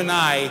why you and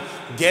I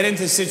get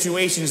into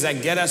situations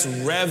that get us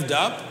revved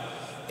up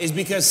is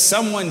because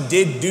someone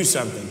did do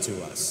something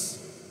to us.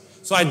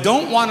 So I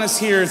don't want us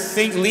here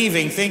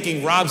leaving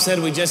thinking Rob said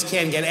we just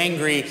can't get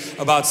angry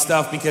about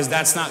stuff because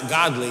that's not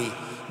godly.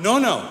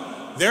 No.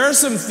 There are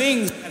some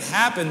things that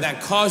happen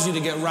that cause you to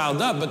get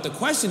riled up, but the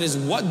question is,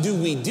 what do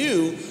we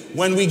do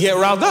when we get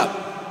riled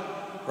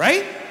up,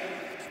 right?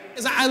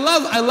 I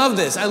love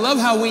this. I love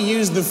how we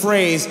use the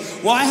phrase,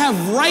 well, I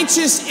have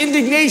righteous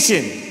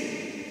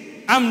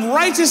indignation. I'm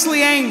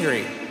righteously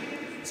angry.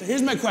 So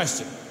here's my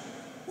question.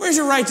 Where's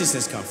your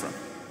righteousness come from?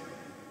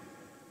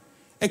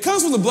 It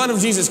comes from the blood of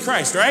Jesus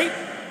Christ, right?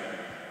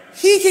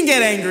 He can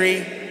get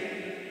angry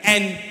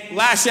and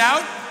lash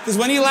out, because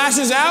when he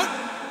lashes out,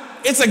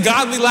 it's a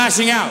godly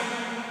lashing out.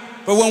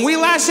 But when we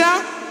lash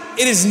out,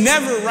 it is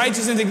never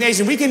righteous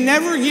indignation. We can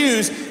never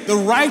use the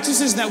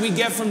righteousness that we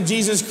get from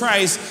Jesus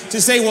Christ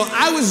to say, well,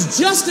 I was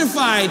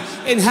justified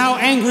in how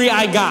angry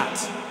I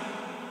got.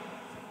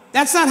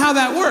 That's not how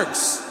that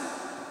works.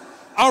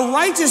 Our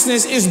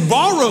righteousness is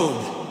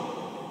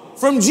borrowed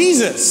from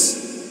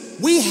Jesus.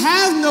 We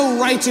have no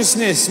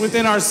righteousness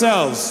within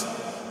ourselves.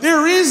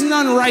 There is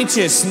none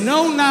righteous,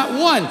 no, not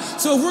one.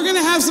 So if we're going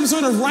to have some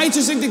sort of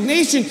righteous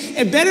indignation,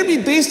 it better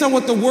be based on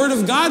what the Word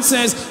of God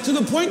says, to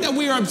the point that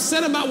we are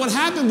upset about what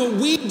happened, but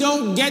we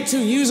don't get to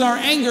use our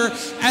anger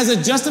as a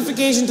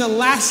justification to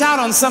lash out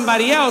on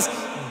somebody else.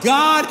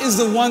 God is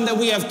the one that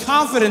we have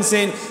confidence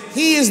in.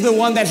 He is the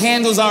one that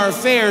handles our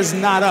affairs,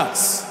 not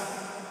us.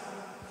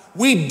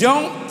 We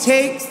don't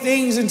take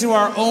things into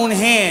our own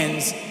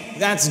hands.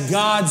 That's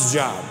God's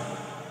job.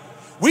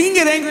 We can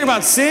get angry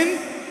about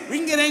sin. We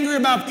can get angry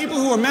about people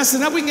who are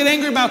messing up. We can get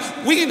angry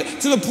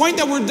to the point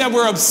that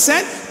we're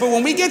upset. But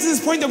when we get to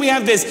this point that we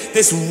have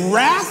this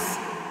wrath,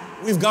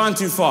 we've gone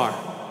too far.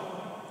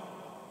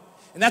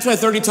 And that's why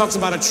 30 talks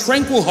about a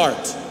tranquil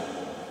heart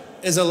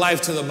is a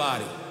life to the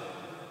body.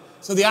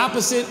 So the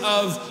opposite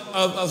of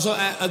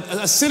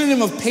a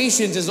synonym of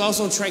patience is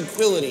also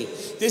tranquility.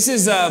 This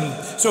is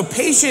so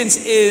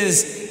patience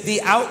is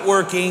the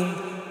outworking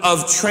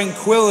of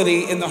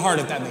tranquility in the heart,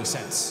 if that makes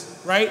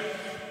sense, right?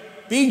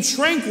 Being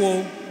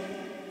tranquil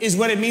is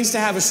what it means to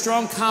have a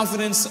strong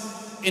confidence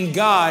in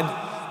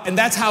God, and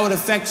that's how it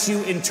affects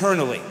you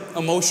internally,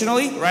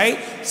 emotionally, right?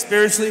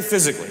 Spiritually,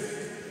 physically.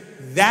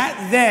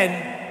 That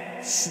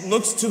then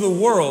looks to the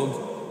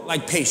world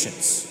like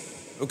patience,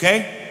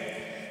 okay?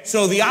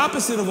 So the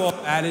opposite of all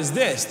that is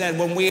this, that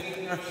when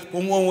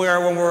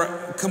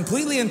we're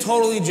completely and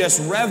totally just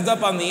revved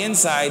up on the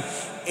inside,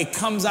 it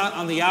comes out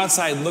on the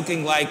outside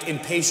looking like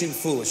impatient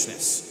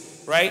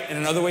foolishness, right? And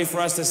another way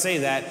for us to say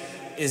that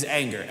is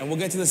anger. And we'll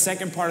get to the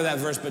second part of that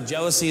verse, but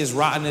jealousy is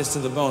rottenness to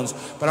the bones.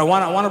 But I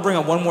want to bring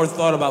up one more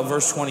thought about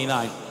verse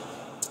 29.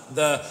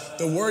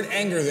 The word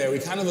anger there, we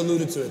kind of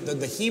alluded to it.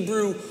 The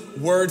Hebrew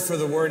word for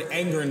the word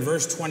anger in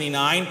verse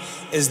 29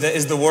 is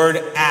the word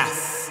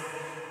ath.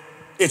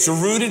 It's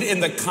rooted in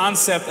the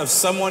concept of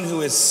someone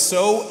who is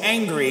so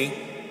angry,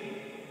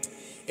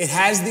 it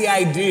has the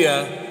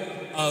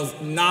idea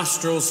of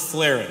nostrils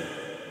flaring,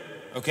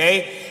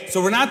 okay?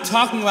 So we're not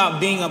talking about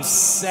being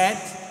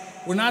upset.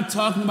 We're not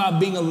talking about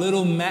being a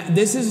little mad.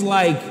 This is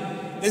why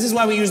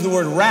we use the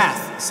word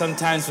wrath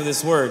sometimes for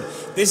this word.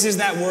 This is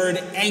that word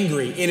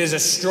angry. It is a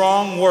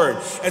strong word.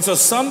 And so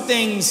some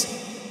things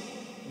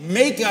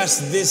make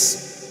us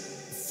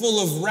this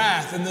full of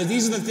wrath. And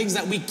these are the things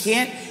that we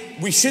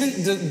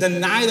shouldn't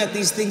deny that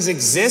these things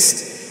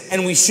exist.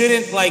 And we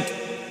shouldn't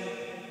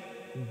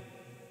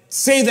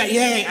say that,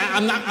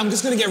 I'm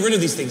just going to get rid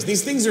of these things.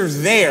 These things are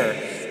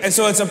there. And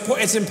so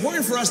it's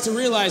important for us to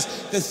realize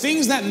the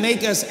things that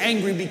make us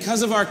angry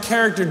because of our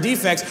character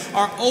defects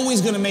are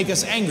always going to make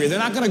us angry. They're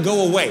not going to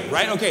go away,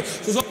 right? Okay,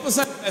 so all of a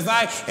sudden, I'm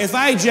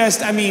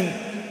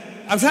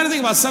trying to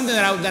think about something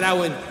that I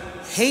would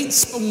hate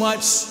so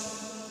much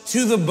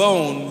to the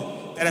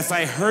bone that if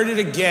I heard it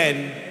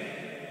again,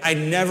 I'd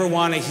never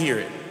want to hear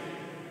it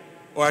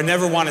or I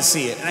never want to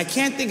see it. And I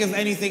can't think of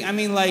anything.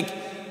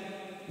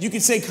 You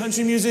could say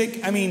country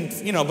music,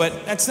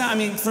 but that's not,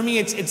 for me,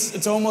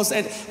 it's almost,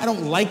 I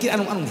don't like it, I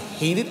don't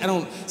hate it,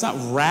 it's not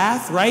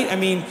wrath, right?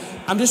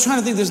 I'm just trying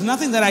to think, there's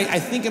nothing that I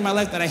think in my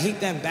life that I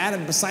hate that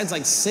bad, besides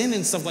like sin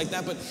and stuff like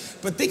that, but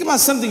think about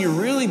something you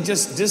really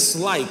just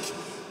dislike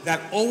that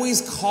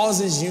always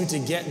causes you to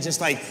get just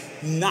like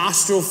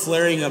nostril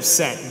flaring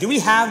upset. Do we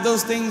have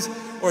those things?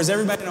 Or is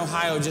everybody in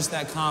Ohio just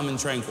that calm and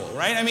tranquil,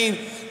 right?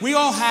 We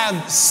all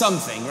have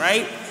something,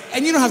 right?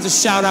 And you don't have to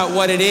shout out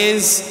what it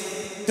is.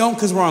 Don't,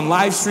 because we're on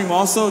live stream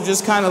also.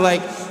 Just kind of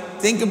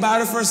think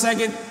about it for a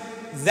second.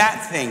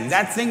 That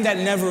thing that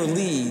never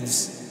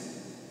leaves.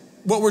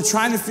 What we're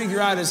trying to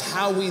figure out is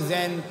how we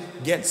then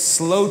get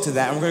slow to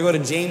that. And we're going to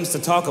go to James to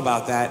talk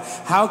about that.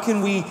 How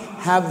can we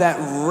have that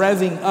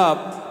revving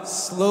up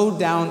slow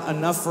down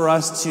enough for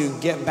us to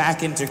get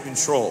back into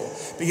control?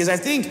 Because I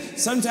think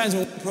sometimes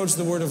when we approach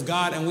the Word of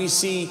God and we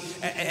see,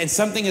 and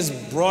something is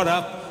brought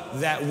up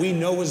that we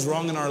know is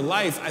wrong in our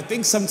life, I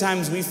think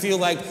sometimes we feel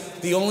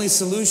like the only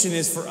solution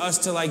is for us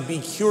to be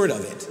cured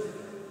of it,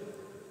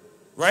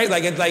 right?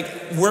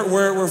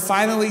 We're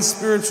finally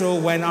spiritual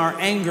when our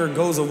anger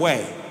goes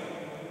away.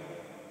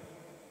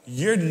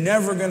 You're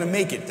never gonna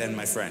make it then,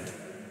 my friend.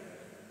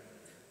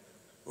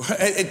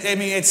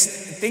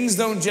 Things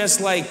don't just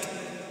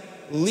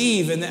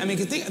leave. And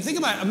think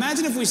about it.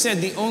 Imagine if we said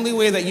the only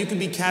way that you can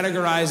be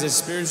categorized as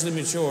spiritually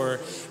mature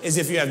is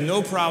if you have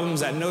no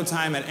problems at no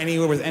time at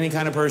anywhere with any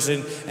kind of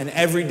person, and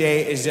every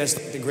day is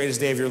just the greatest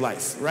day of your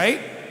life,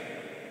 right?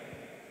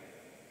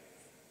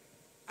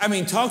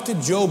 Talk to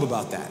Job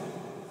about that.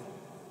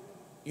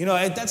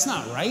 That's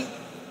not right.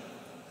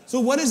 So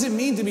what does it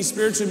mean to be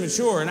spiritually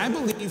mature? And I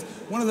believe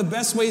one of the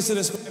best ways to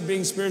describe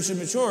being spiritually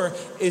mature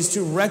is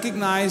to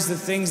recognize the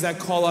things that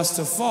call us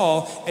to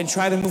fall and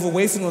try to move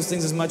away from those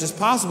things as much as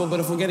possible. But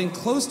if we're getting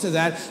close to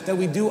that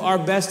we do our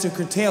best to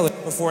curtail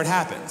it before it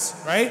happens,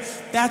 right?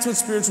 That's what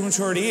spiritual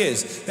maturity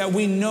is, that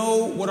we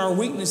know what our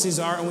weaknesses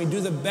are and we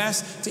do the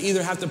best to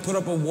either have to put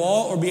up a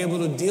wall or be able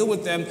to deal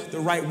with them the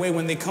right way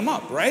when they come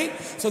up, right?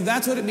 So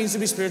that's what it means to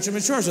be spiritually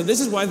mature. So this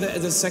is why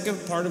the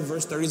second part of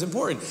verse 30 is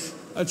important.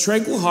 A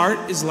tranquil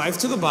heart is life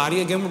to the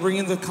body. Again, we're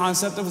bringing the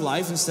concept of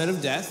life instead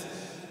of death.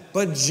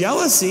 but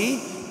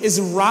jealousy is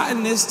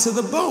rottenness to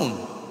the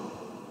bone.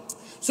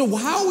 So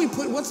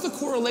what's the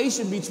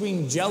correlation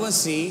between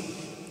jealousy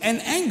and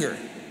anger?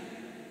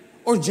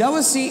 Or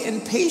jealousy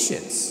and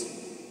patience?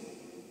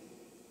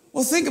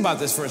 Well, think about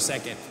this for a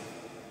second.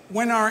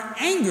 When our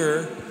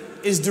anger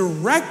is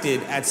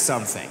directed at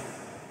something,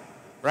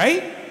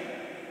 right?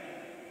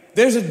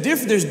 There's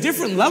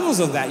different levels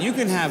of that. You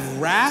can have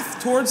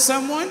wrath towards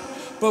someone,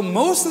 but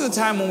most of the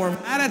time when we're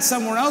mad at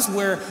someone else,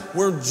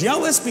 we're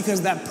jealous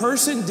because that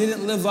person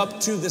didn't live up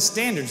to the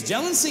standards.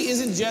 Jealousy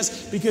isn't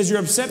just because you're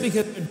upset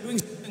because they're doing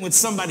something with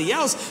somebody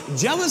else.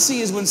 Jealousy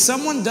is when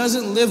someone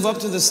doesn't live up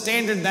to the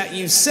standard that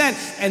you set,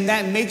 and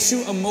that makes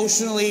you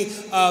emotionally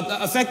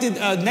affected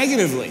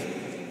negatively.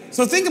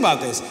 So think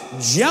about this.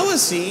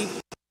 Jealousy,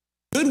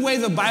 a good way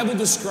the Bible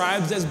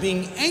describes as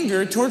being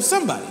anger towards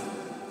somebody.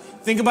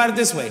 Think about it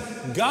this way.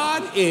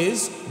 God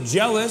is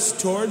jealous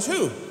towards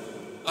who?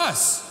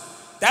 Us.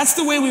 That's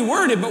the way we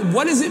word it, but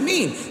what does it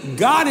mean?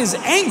 God is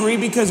angry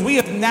because we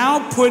have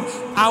now put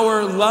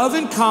our love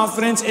and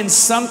confidence in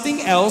something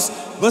else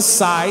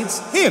besides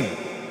Him.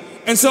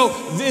 And so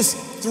this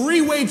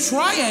three-way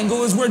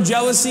triangle is where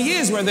jealousy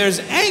is, where there's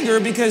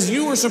anger because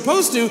you were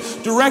supposed to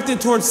direct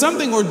it towards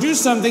something or do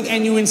something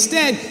and you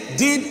instead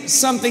did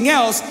something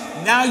else.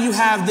 Now you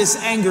have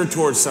this anger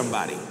towards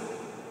somebody.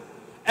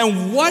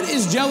 And what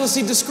is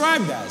jealousy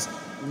described as?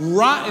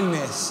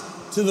 Rottenness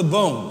to the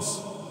bones.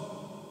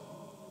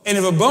 And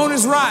if a bone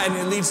is rotten,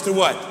 it leads to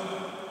what?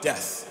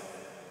 Death.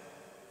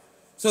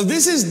 So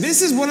this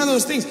is one of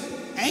those things.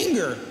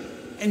 Anger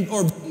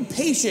or being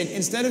patient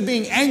instead of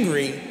being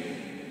angry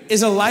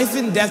is a life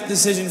and death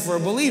decision for a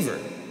believer.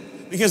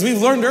 Because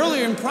we've learned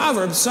earlier in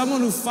Proverbs,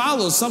 someone who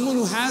follows, someone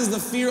who has the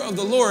fear of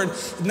the Lord,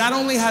 not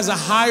only has a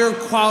higher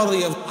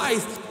quality of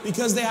life,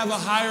 because they have a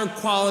higher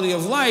quality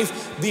of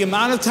life, the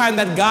amount of time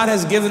that God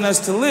has given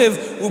us to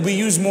live will be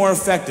used more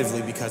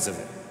effectively because of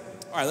it.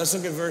 All right, let's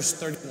look at verse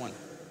 31.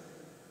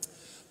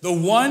 The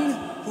one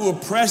who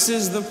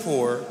oppresses the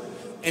poor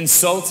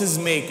insults his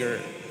maker.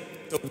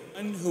 The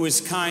one who is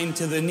kind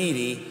to the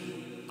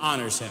needy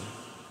honors him.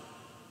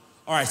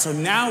 All right, so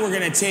now we're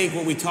going to take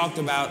what we talked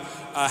about,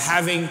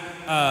 having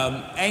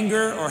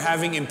anger or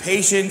having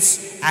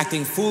impatience,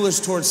 acting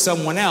foolish towards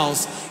someone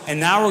else, and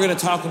now we're going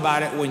to talk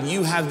about it when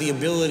you have the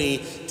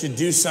ability to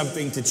do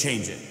something to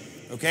change it,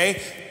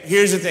 okay?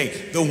 Here's the thing.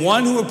 The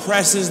one who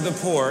oppresses the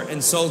poor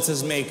insults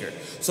his maker.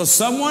 So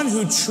someone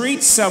who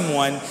treats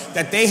someone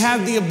that they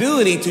have the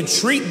ability to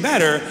treat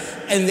better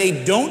and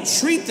they don't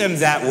treat them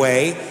that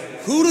way,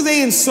 who do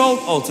they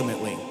insult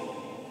ultimately?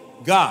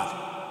 God.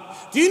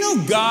 Do you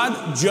know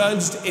God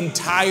judged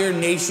entire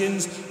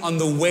nations on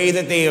the way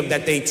that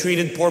they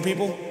treated poor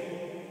people?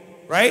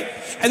 Right?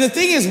 And the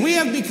thing is, we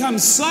have become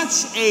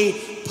such a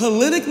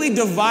politically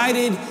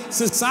divided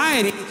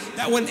society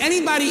that when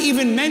anybody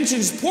even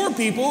mentions poor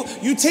people,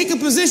 you take a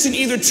position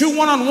either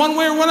one on one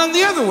way or one on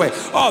the other way.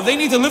 Oh, they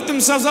need to lift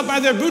themselves up by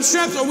their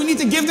bootstraps, or we need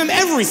to give them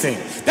everything.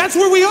 That's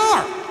where we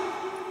are.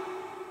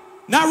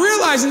 Not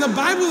realizing the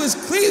Bible is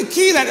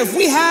key that if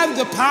we have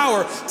the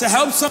power to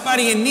help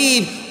somebody in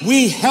need,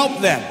 we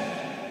help them.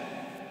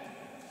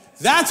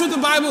 That's what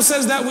the Bible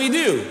says that we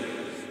do.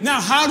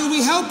 Now, how do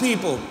we help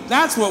people?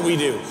 That's what we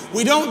do.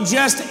 We don't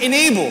just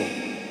enable.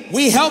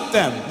 We help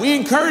them. We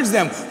encourage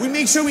them. We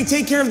make sure we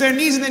take care of their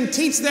needs and then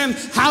teach them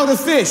how to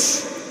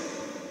fish.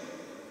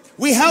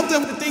 We help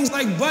them with things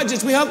like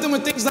budgets. We help them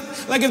with things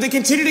like if they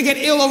continue to get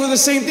ill over the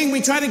same thing,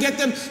 we try to get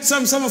them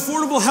some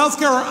affordable health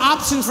care or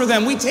options for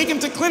them. We take them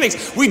to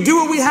clinics. We do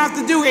what we have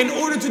to do in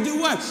order to do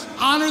what?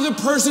 Honor the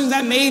person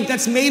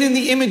that's made in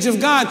the image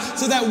of God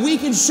so that we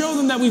can show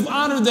them that we've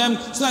honored them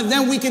so that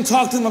then we can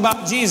talk to them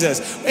about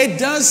Jesus. It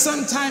does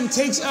sometimes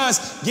take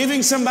us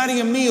giving somebody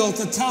a meal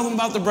to tell them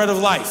about the bread of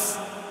life.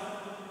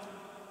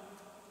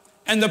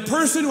 And the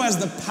person who has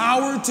the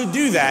power to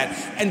do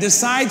that and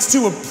decides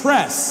to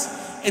oppress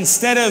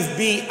instead of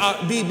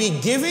be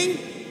giving,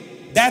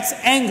 that's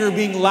anger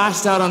being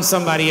lashed out on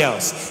somebody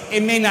else.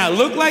 It may not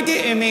look like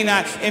it, it may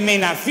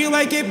not feel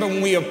like it, but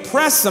when we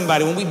oppress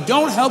somebody, when we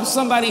don't help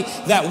somebody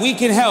that we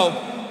can help,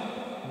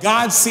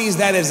 God sees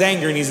that as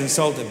anger and he's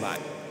insulted by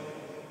it.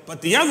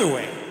 But the other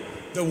way,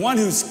 the one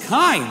who's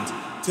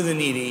kind to the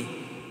needy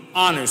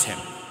honors him.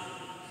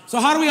 So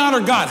how do we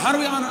honor God? How do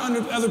we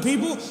honor other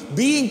people?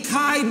 Being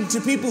kind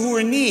to people who are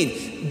in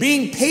need,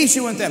 being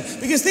patient with them.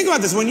 Because think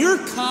about this, when you're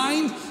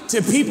kind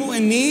to people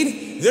in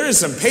need, there is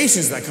some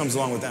patience that comes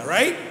along with that,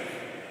 right?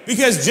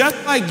 Because just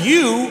like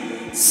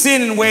you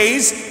sin in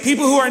ways,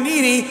 people who are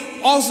needy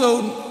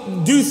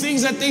also do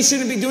things that they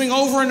shouldn't be doing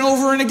over and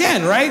over and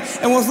again, right?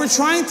 And if we're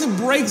trying to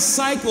break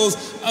cycles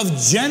of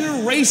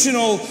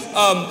generational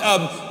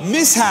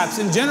mishaps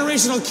and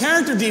generational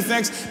character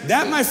defects,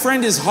 that, my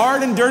friend, is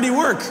hard and dirty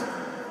work.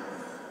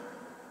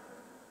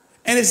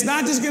 And it's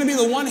not just going to be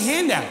the one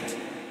handout.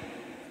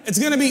 It's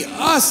going to be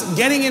us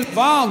getting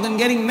involved and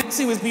getting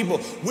messy with people,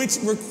 which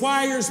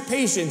requires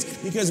patience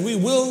because we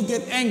will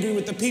get angry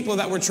with the people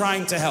that we're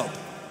trying to help.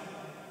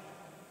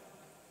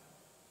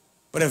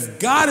 But if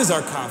God is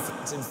our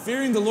confidence and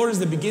fearing the Lord is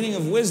the beginning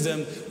of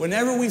wisdom,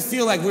 whenever we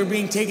feel like we're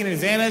being taken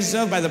advantage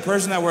of by the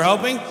person that we're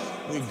helping,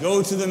 we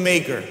go to the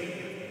Maker.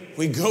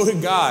 We go to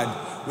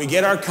God. We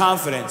get our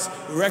confidence.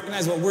 We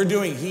recognize what we're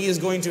doing. He is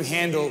going to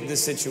handle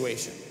this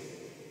situation.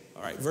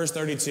 All right, verse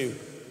 32.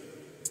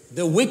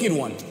 The wicked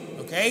one,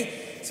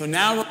 okay? So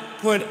now we're going to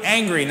put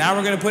angry. Now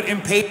we're going to put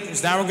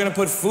impatience. Now we're going to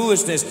put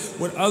foolishness.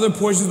 What other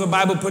portions of the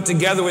Bible put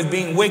together with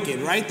being wicked,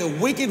 right? The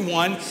wicked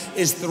one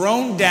is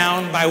thrown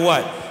down by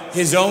what?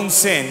 His own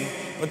sin,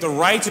 but the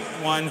righteous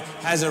one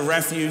has a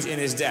refuge in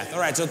his death. All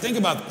right, so think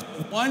about this.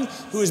 The one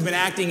who has been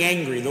acting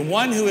angry, the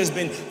one who has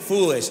been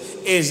foolish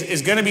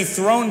is going to be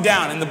thrown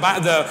down. And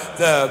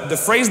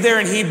the phrase there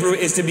in Hebrew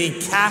is to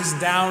be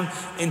cast down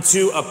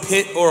into a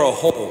pit or a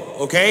hole,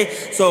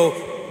 okay?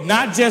 So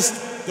not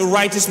just the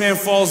righteous man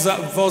falls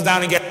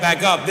down and gets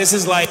back up. This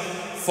is like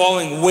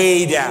falling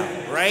way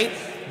down, right?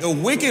 The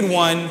wicked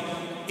one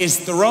is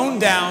thrown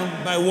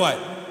down by what?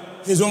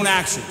 His own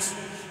actions,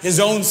 his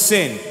own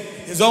sin,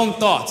 his own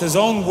thoughts, his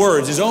own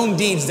words, his own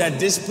deeds that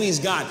displease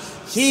God.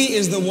 He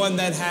is the one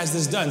that has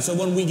this done. So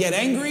when we get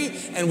angry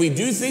and we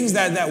do things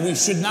that we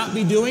should not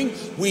be doing,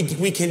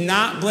 we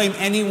cannot blame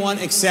anyone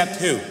except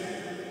who?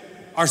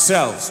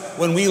 Ourselves.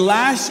 When we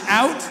lash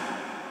out,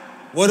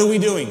 what are we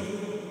doing?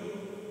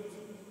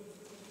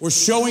 We're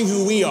showing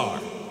who we are.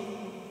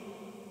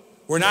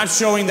 We're not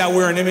showing that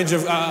we're an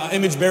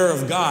image bearer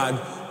of God.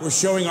 We're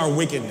showing our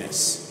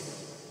wickedness.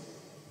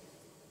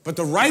 But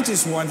the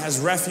righteous one has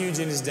refuge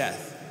in his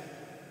death.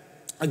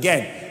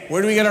 Again,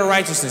 where do we get our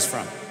righteousness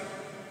from?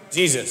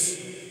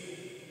 Jesus.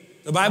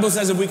 The Bible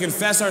says if we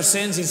confess our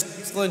sins, he's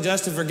faithful and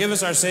just to forgive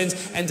us our sins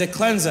and to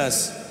cleanse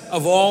us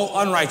of all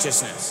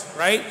unrighteousness,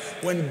 right?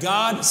 When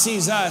God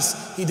sees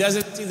us, he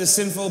doesn't see the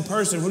sinful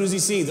person. Who does he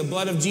see? The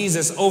blood of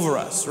Jesus over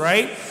us,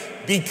 right?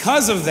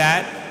 Because of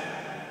that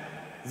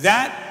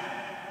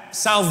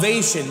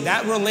salvation,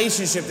 that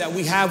relationship that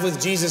we have with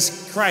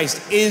Jesus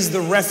Christ is the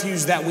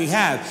refuge that we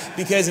have.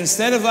 Because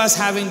instead of us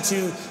having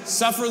to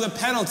suffer the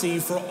penalty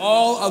for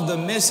all of the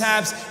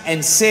mishaps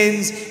and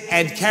sins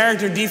and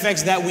character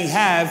defects that we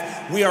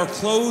have, we are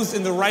clothed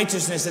in the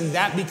righteousness, and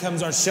that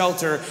becomes our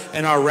shelter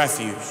and our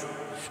refuge.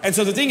 And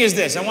so the thing is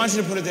this, I want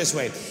you to put it this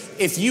way.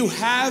 If you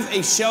have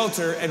a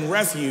shelter and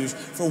refuge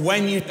for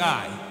when you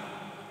die,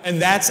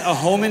 and that's a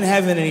home in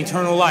heaven and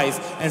eternal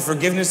life and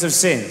forgiveness of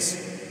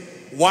sins,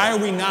 why are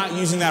we not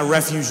using that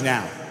refuge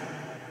now?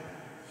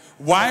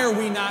 Why are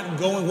we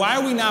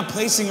not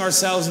placing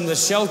ourselves in the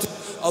shelter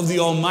of the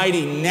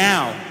Almighty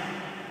now?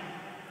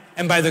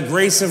 And by the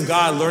grace of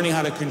God, learning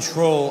how to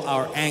control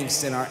our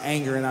angst and our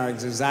anger and our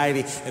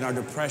anxiety and our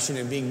depression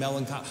and being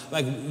melancholy.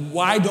 Like,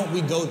 why don't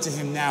we go to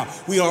him now?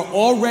 We are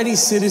already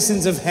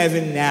citizens of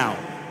heaven now.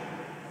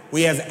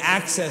 We have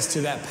access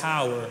to that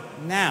power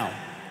now.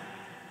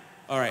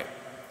 All right.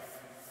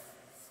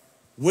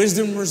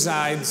 Wisdom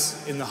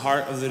resides in the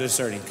heart of the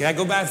discerning. Okay, I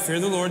go back, fear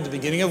the Lord, the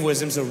beginning of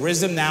wisdom. So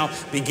wisdom now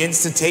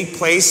begins to take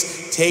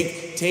place,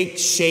 take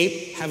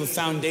shape, have a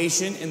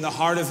foundation in the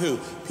heart of who?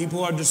 People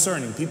who are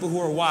discerning, people who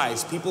are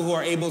wise, people who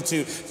are able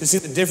to see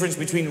the difference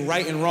between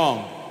right and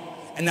wrong.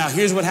 And now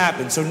here's what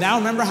happens. So now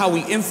remember how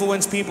we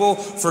influence people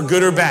for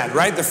good or bad,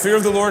 right? The fear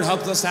of the Lord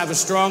helps us to have a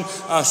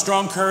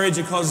strong courage.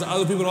 It causes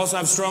other people to also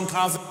have strong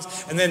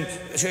confidence. And then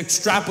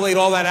extrapolate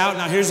all that out.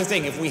 Now here's the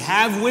thing. If we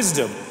have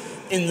wisdom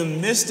in the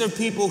midst of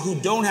people who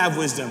don't have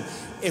wisdom,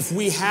 if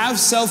we have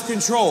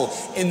self-control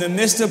in the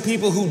midst of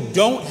people who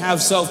don't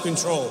have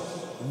self-control,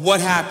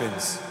 what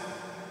happens?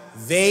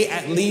 They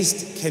at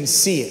least can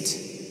see it.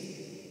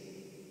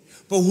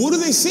 But what do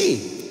they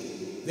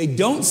see? They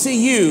don't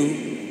see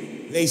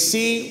you, they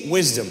see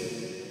wisdom.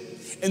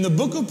 In the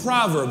book of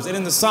Proverbs and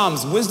in the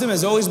Psalms, wisdom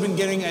has always been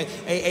getting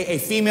a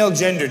female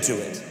gender to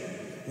it.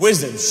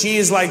 Wisdom, she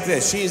is like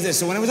this, she is this.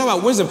 So when we talk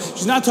about wisdom,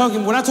 we're not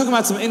talking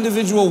about some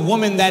individual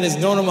woman that is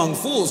known among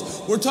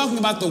fools. We're talking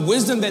about the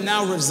wisdom that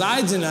now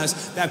resides in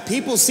us, that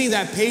people see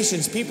that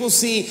patience, people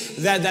see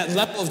that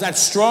level of that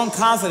strong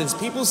confidence,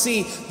 people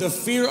see the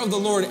fear of the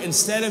Lord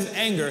instead of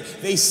anger.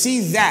 They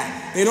see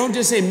that. They don't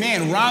just say,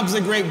 man, Rob's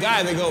a great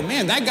guy. They go,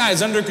 man, that guy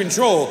is under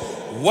control.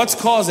 What's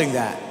causing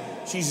that?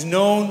 She's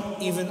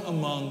known even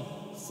among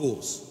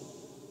fools.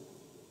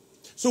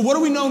 So what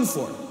are we known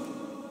for?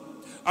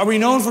 Are we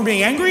known for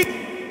being angry?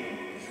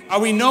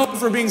 Are we known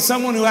for being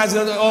someone who has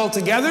it all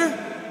together?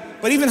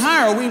 But even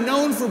higher, are we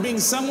known for being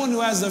someone who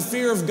has the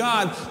fear of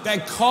God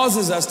that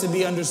causes us to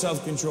be under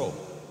self-control?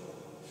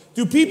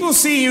 Do people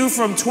see you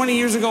from 20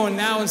 years ago and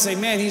now and say,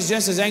 man, he's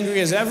just as angry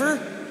as ever?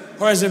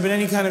 Or has there been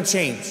any kind of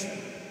change?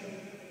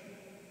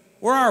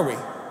 Where are we?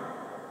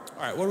 All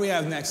right, what do we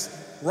have next?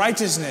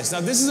 Righteousness.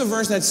 Now, this is a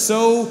verse that's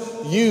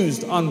so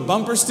used on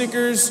bumper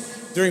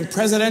stickers during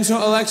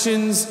presidential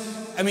elections.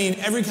 I mean,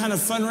 every kind of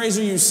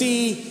fundraiser you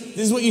see, this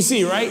is what you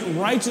see, right?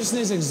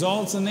 Righteousness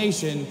exalts a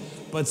nation,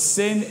 but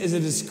sin is a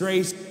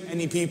disgrace to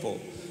any people.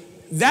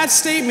 That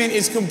statement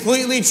is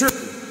completely true,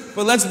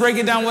 but let's break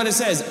it down what it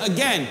says.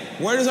 Again,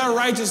 where does our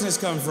righteousness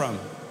come from?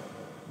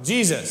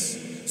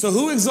 Jesus. So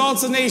who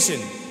exalts a nation?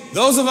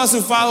 Those of us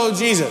who follow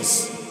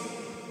Jesus.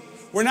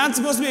 We're not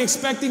supposed to be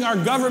expecting our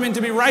government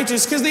to be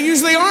righteous because they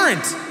usually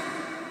aren't.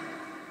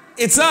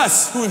 It's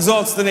us who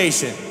exalts the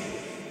nation.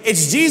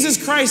 It's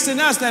Jesus Christ in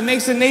us that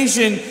makes the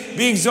nation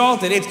be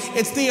exalted.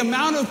 It's the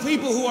amount of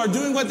people who are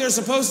doing what they're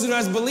supposed to do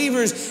as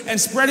believers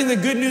and spreading the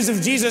good news of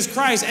Jesus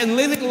Christ and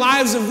living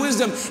lives of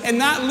wisdom and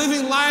not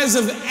living lives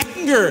of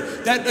anger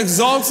that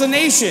exalts the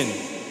nation.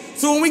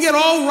 So when we get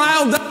all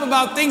riled up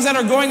about things that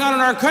are going on in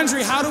our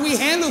country, how do we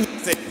handle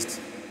these things?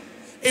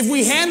 If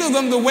we handle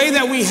them the way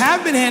that we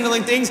have been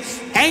handling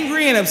things,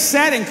 angry and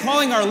upset and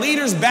calling our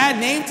leaders bad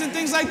names and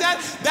things like that,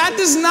 that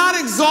does not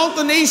exalt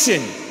the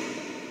nation.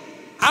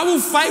 I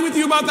will fight with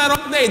you about that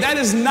all day. That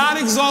does not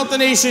exalt the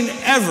nation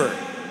ever.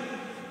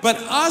 But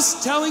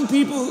us telling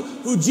people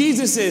who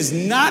Jesus is,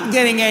 not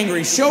getting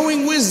angry,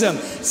 showing wisdom,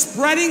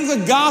 spreading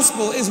the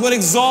gospel is what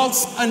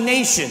exalts a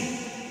nation.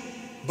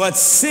 But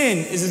sin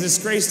is a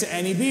disgrace to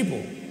any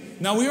people.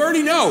 Now we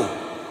already know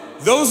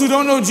those who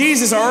don't know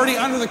Jesus are already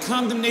under the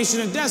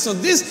condemnation of death. So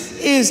this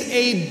is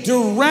a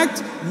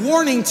direct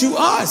warning to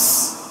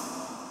us.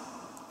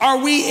 Are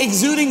we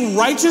exuding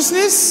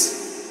righteousness?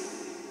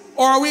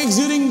 Or are we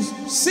exuding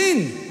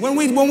sin when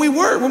we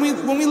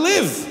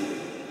live?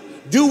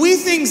 Do we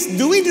do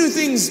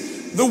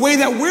things the way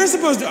that we're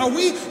supposed to? Are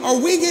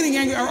we getting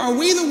angry? Are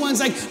we the ones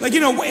are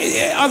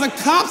the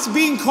cops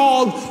being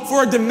called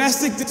for a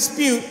domestic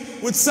dispute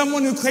with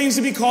someone who claims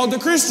to be called a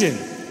Christian?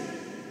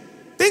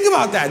 Think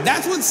about that.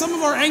 That's what some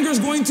of our anger is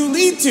going to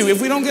lead to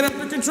if we don't get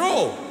under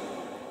control.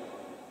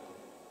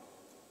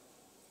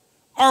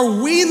 Are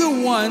we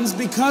the ones,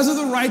 because of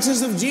the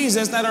righteousness of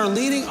Jesus, that are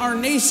leading our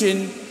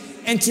nation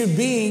into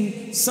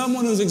being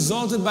someone who's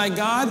exalted by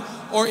God,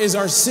 or is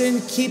our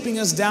sin keeping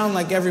us down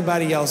like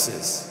everybody else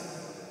is?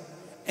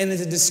 And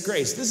it's a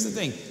disgrace. This is the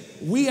thing.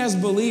 We as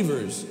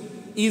believers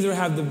either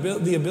have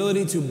the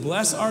ability to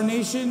bless our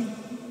nation,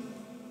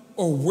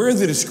 or we're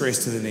the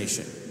disgrace to the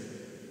nation.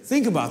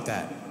 Think about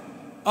that.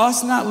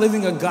 Us not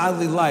living a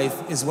godly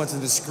life is what's a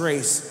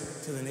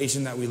disgrace to the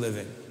nation that we live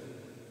in.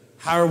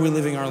 How are we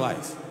living our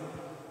life?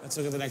 Let's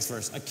look at the next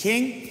verse. A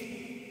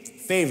king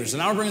favors.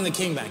 And now we're bringing the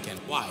king back in.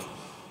 Why?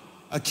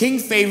 A king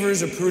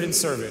favors a prudent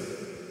servant,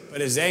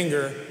 but his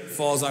anger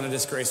falls on a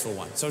disgraceful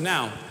one. So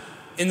now,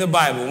 in the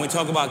Bible, when we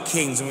talk about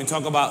kings, when we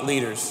talk about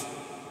leaders,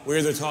 we're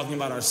either talking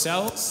about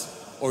ourselves,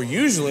 or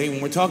usually, when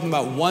we're talking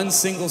about one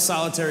single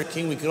solitary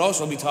king, we could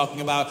also be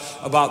talking about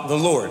the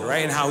Lord,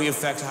 right? And how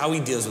he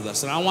deals with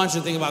us. And I want you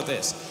to think about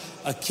this.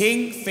 A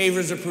king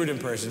favors a prudent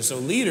person. So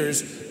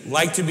leaders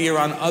like to be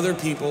around other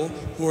people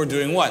who are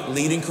doing what?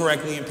 Leading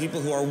correctly, and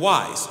people who are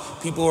wise,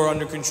 people who are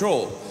under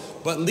control.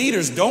 But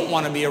leaders don't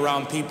want to be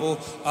around people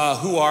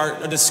who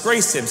are a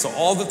disgrace to him. So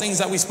all the things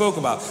that we spoke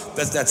about,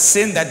 that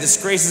sin that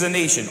disgraces a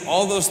nation,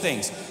 all those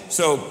things.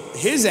 So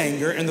his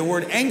anger, and the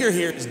word anger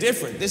here is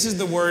different. This is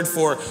the word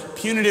for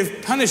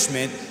punitive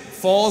punishment,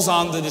 falls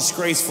on the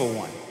disgraceful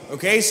one.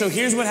 Okay, so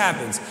here's what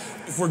happens.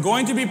 If we're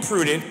going to be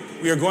prudent,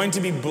 we are going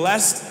to be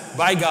blessed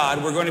by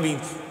God. We're going to be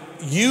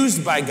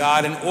used by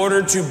God in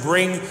order to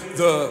bring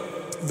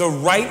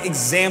the right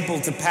example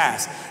to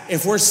pass.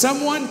 If we're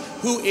someone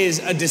who is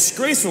a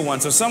disgraceful one,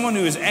 so someone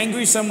who is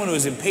angry, someone who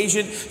is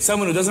impatient,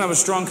 someone who doesn't have a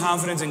strong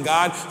confidence in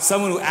God,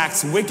 someone who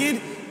acts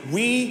wicked,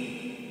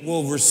 we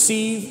will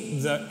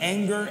receive the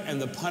anger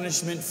and the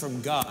punishment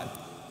from God.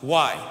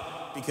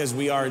 Why? Because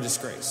we are a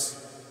disgrace.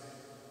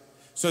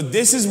 So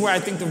this is where I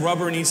think the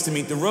rubber needs to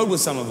meet the road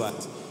with some of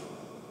us.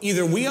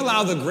 Either we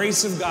allow the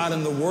grace of God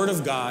and the Word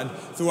of God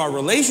through our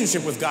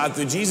relationship with God,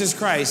 through Jesus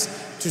Christ,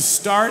 to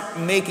start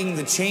making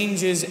the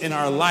changes in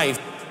our life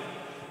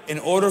in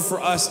order for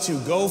us to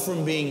go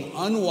from being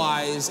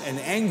unwise and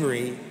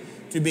angry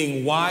to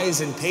being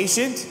wise and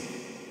patient.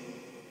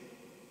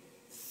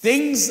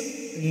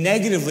 Things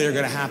negatively are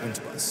going to happen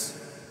to us.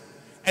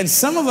 And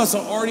some of us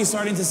are already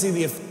starting to see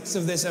the effects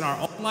of this in our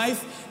own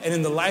life and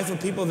in the life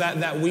of people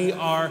that we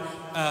are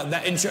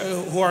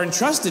who are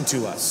entrusted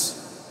to us.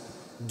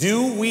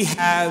 Do we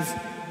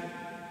have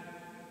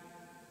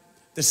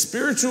the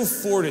spiritual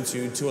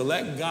fortitude to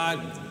let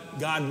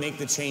God make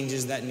the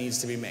changes that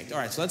needs to be made? All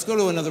right, so let's go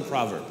to another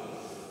proverb.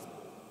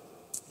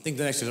 I think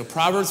the next is so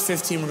Proverbs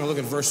 15. We're going to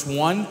look at verse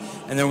 1,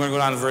 and then we're going to go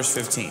down to verse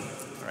 15.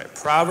 All right,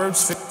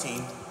 Proverbs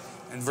 15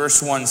 and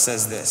verse 1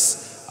 says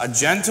this: a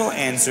gentle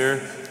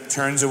answer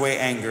turns away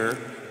anger,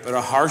 but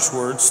a harsh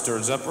word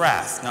stirs up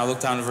wrath. Now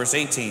look down to verse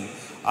 18.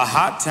 A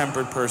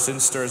hot-tempered person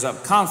stirs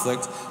up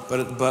conflict,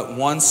 but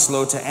one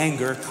slow to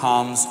anger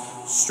calms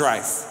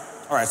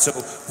strife. All right, so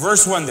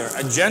verse 1 there.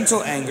 A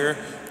gentle answer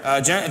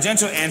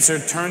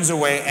turns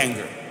away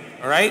anger.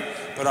 All right?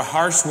 But a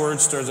harsh word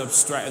stirs up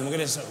strife. And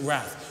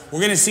wrath. We're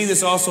going to see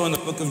this also in the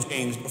book of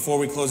James before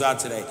we close out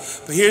today.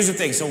 But here's the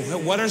thing. So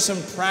what are some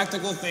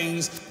practical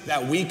things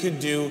that we could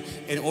do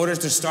in order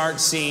to start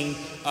seeing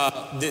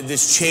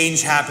this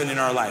change happen in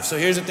our life? So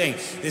here's the thing.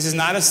 This is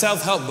not a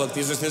self-help book.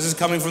 This is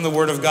coming from the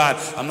Word of God.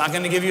 I'm not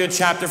going to give you a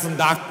chapter from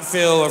Dr.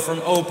 Phil or from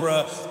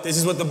Oprah. This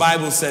is what the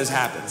Bible says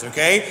happens,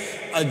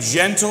 okay? A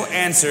gentle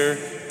answer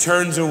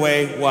turns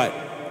away what?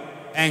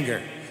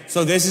 Anger.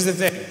 So this is the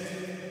thing.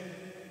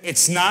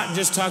 It's not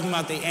just talking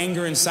about the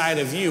anger inside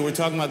of you. We're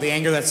talking about the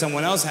anger that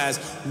someone else has.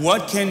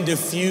 What can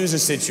diffuse a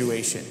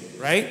situation,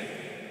 right?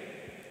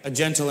 A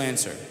gentle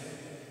answer,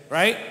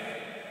 right?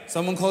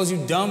 Someone calls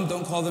you dumb,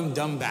 don't call them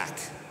dumb back,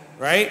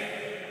 right?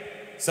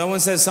 Someone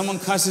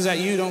cusses at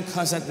you, don't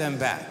cuss at them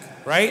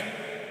back, right?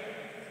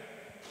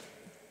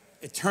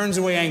 It turns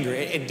away anger.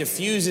 It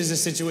diffuses a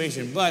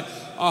situation. But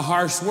a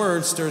harsh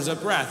word stirs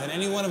up wrath. And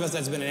any one of us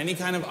that's been in any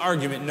kind of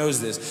argument knows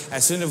this.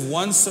 As soon as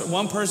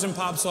one person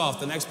pops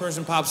off, the next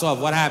person pops off,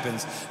 what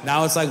happens?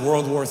 Now it's like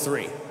World War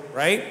III,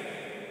 right?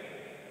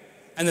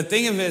 And the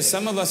thing of it is,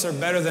 some of us are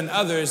better than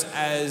others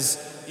as,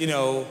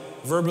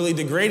 verbally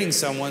degrading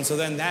someone. So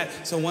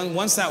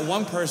once that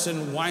one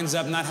person winds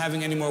up not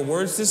having any more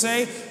words to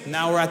say,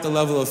 now we're at the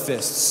level of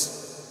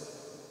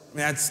fists. I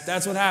mean,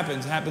 that's what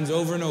happens. It happens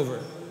over and over.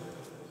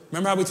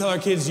 Remember how we tell our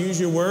kids,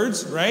 use your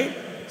words, right?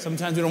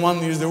 Sometimes we don't want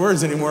them to use their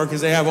words anymore because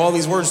they have all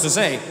these words to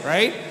say,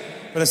 right?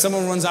 But if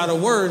someone runs out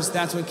of words,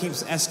 that's what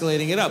keeps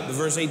escalating it up.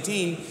 Verse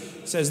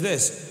 18 says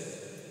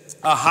this: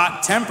 a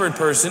hot-tempered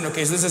person.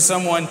 Okay, so this is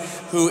someone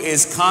who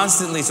is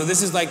constantly, so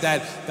this is like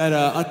that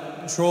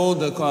uncontrolled,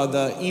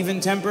 the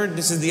even-tempered.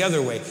 This is the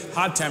other way.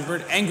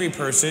 Hot-tempered, angry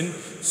person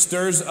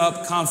stirs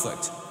up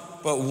conflict.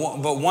 But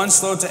one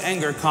slow to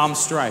anger calms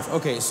strife.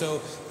 Okay, so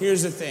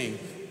here's the thing.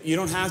 You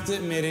don't have to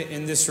admit it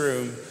in this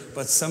room,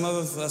 but some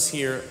of us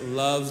here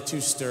love to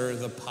stir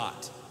the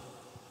pot.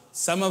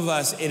 Some of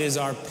us, it is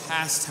our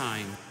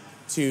pastime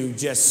to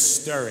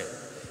just stir it.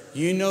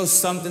 You know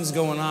something's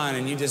going on,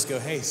 and you just go,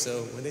 hey,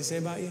 so what'd they say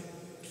about you?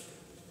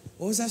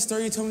 What was that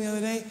story you told me the other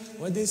day?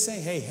 What'd they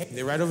say? Hey,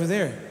 they're right over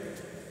there.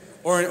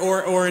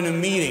 Or in a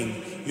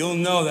meeting, you'll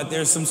know that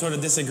there's some sort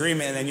of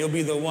disagreement, and then you'll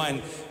be the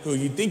one who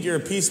you think you're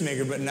a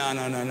peacemaker, but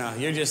no.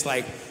 You're just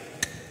like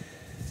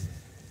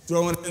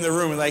throwing it in the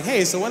room and like,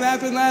 hey, so what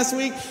happened last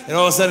week? And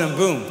all of a sudden,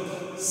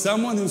 boom.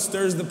 Someone who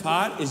stirs the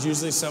pot is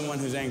usually someone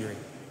who's angry.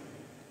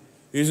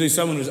 Usually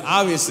someone who's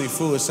obviously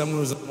foolish, someone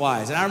who's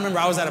wise. And I remember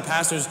I was at a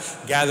pastor's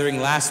gathering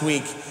last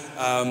week,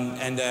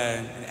 and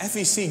an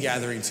FEC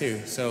gathering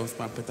too. So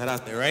I put that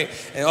out there, right?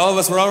 And all of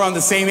us, we're all around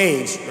the same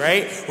age,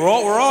 right? We're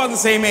all on the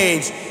same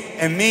age.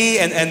 And me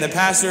and the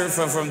pastor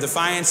from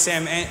Defiance,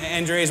 Sam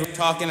Andres, were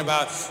talking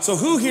about, so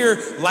who here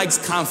likes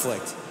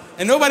conflict?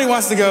 And nobody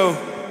wants to go,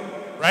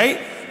 right?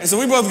 And so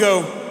we both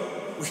go,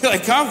 we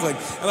like conflict.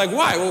 I'm like,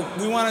 why? Well,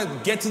 we want to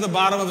get to the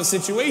bottom of a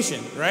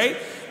situation, right?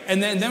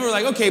 And then we're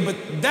like, okay, but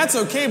that's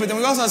okay. But then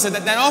we also said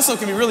that also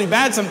can be really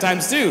bad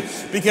sometimes too,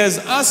 because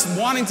us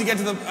wanting to get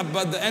to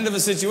the end of a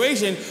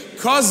situation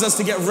causes us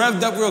to get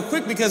revved up real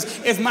quick, because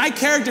if my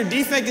character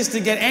defect is to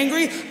get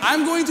angry,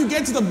 I'm going to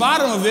get to the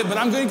bottom of it, but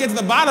I'm going to get to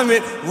the bottom of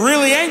it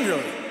really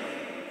angrily.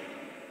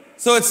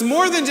 So it's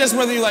more than just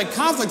whether you like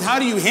conflict. How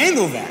do you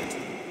handle that,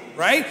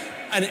 right?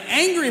 An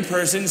angry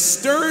person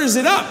stirs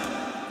it up.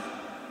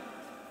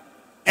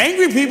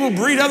 Angry people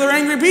breed other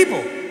angry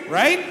people,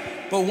 right?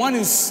 But one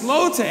who's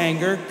slow to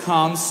anger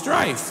calms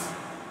strife.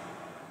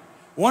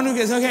 One who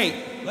gets,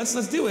 okay, let's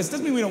do it. It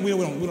doesn't mean we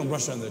don't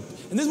brush under it.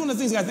 And this is one of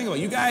the things I gotta think about.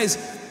 You guys,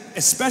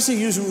 especially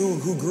you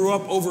who grew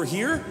up over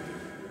here,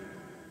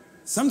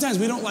 sometimes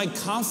we don't like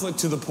conflict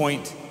to the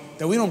point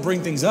that we don't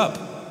bring things up.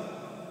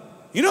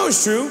 You know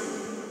it's true.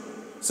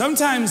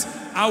 Sometimes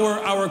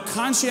our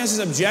conscientious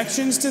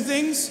objections to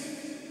things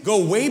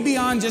go way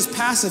beyond just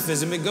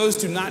pacifism. It goes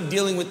to not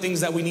dealing with things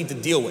that we need to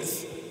deal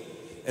with.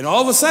 And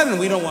all of a sudden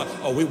we don't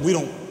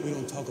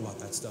talk about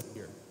that stuff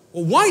here.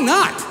 Well, why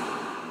not?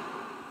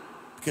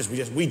 Because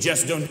we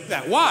just don't do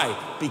that.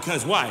 Why?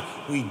 Because why?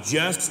 We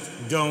just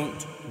don't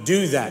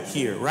do that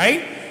here,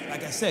 right?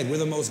 Like I said, we're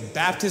the most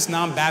Baptist,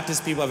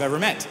 non-Baptist people I've ever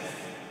met.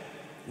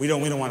 We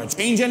don't want to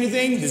change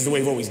anything. This is the way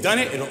we've always done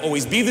it. It'll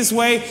always be this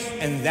way.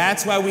 And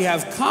that's why we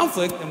have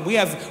conflict, and we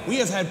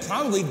have had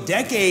probably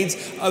decades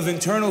of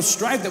internal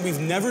strife that we've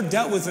never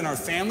dealt with in our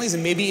families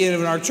and maybe even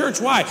in our church.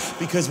 Why?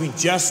 Because we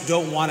just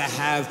don't want to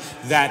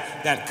have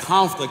that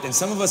conflict. And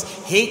some of us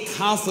hate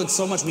conflict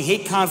so much, we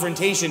hate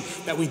confrontation,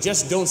 that we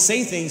just don't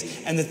say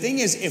things. And the thing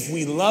is, if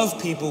we love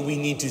people, we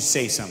need to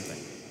say something.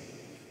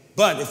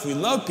 But if we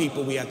love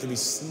people, we have to be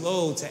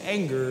slow to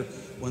anger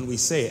when we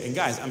say it. And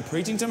guys, I'm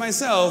preaching to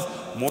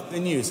myself more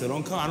than you, so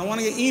don't come. I don't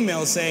want to get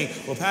emails saying,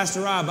 well, Pastor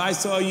Rob, I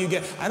saw you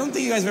get... I don't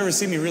think you guys have ever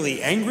seen me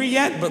really angry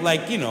yet, but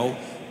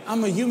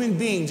I'm a human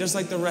being just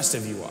like the rest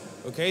of you are,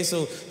 okay?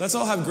 So let's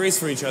all have grace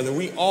for each other.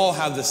 We all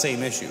have the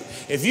same issue.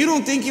 If you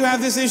don't think you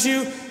have this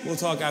issue, we'll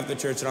talk after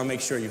church and I'll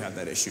make sure you have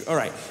that issue. All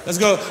right, let's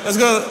go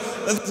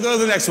to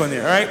the next one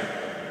there, all right?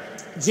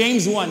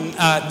 James 1,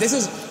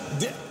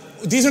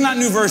 these are not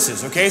new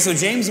verses, okay? So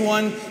James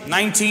 1,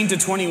 19 to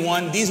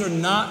 21, these are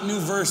not new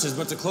verses,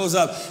 but to close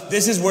up,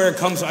 this is where it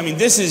comes from. I mean,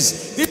 this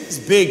is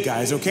big,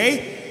 guys,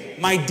 okay?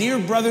 My dear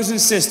brothers and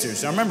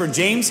sisters. Now remember,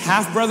 James,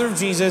 half-brother of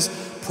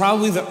Jesus,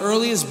 probably the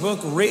earliest book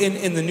written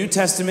in the New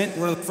Testament,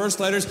 one of the first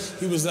letters.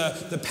 He was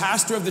the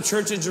pastor of the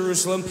church at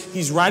Jerusalem.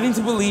 He's writing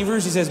to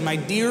believers. He says, my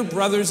dear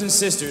brothers and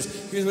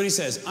sisters. Here's what he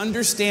says.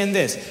 Understand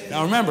this.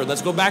 Now remember,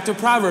 let's go back to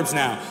Proverbs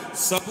now.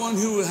 Someone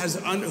who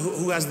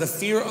has the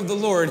fear of the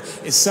Lord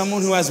is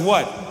someone who has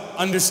what?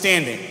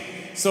 Understanding.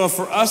 So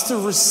for us to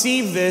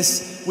receive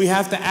this, we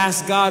have to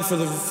ask God for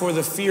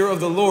the fear of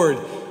the Lord.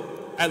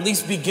 At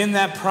least begin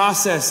that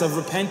process of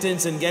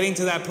repentance and getting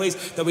to that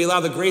place that we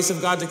allow the grace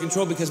of God to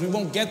control, because we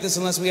won't get this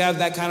unless we have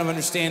that kind of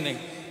understanding,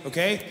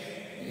 okay?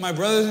 My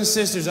brothers and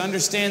sisters,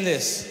 understand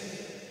this.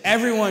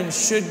 Everyone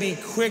should be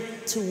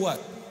quick to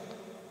what?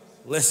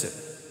 Listen.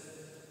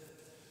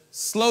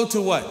 Slow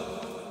to what?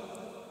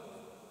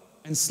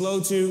 And slow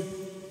to?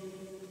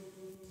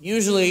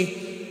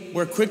 Usually,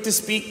 we're quick to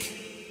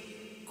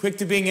speak, quick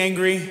to being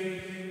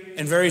angry,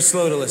 and very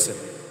slow to listen.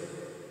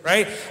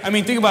 Right? I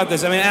mean, think about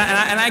this. I mean,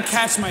 and I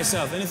catch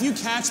myself. And if you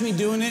catch me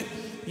doing it,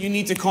 you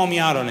need to call me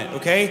out on it,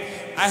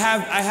 okay? I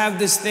have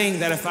this thing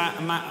that if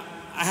I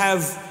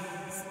have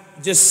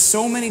just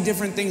so many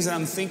different things that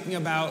I'm thinking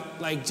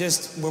about, like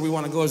just where we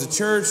want to go as a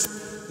church,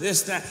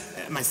 this, that,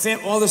 my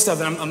family, all this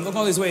stuff, and I'm looking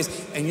all these ways,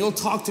 and you'll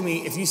talk to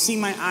me. If you see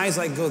my eyes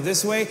like go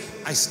this way,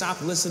 I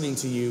stop listening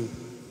to you.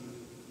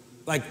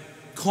 Like,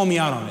 call me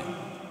out on it.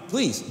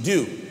 Please,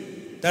 do.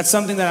 That's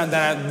something that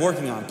I'm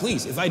working on.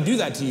 Please, if I do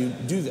that to you,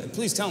 do that.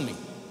 Please tell me.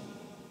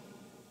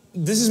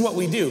 This is what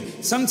we do.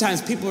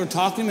 Sometimes people are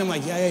talking to me. I'm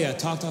like, yeah.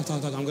 Talk. I'm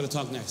going to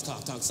talk next.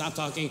 Talk. Stop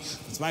talking.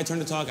 It's my turn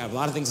to talk. I have a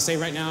lot of things to say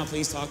right now.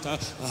 Please talk. Yeah,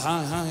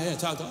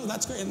 talk. Oh,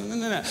 that's great. No.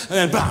 And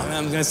then, bam,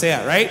 I'm going to say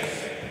that, right?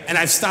 And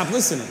I've stopped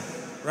listening,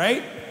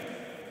 right?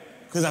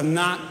 Because I'm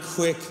not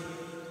quick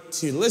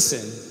to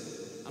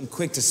listen. I'm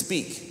quick to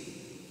speak.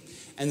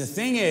 And the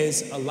thing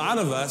is, a lot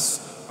of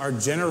us are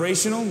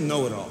generational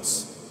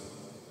know-it-alls.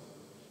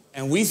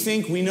 And we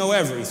think we know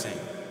everything.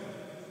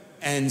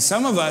 And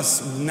some of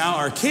us, now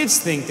our kids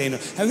think they know.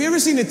 Have you ever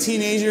seen a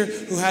teenager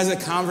who has a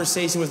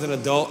conversation with an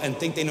adult and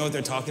think they know what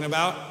they're talking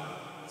about?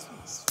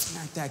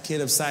 Smack that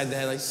kid upside the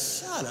head, like,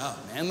 shut up,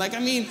 man. Like, I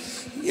mean,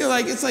 you're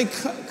like, it's like,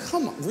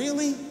 come on,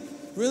 really?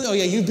 Really? Oh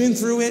yeah, you've been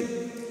through it?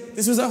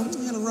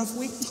 You had a rough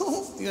week?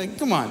 No. You're like,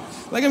 come on.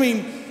 Like, I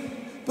mean,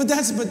 but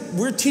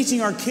we're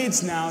teaching our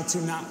kids now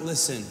to not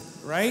listen,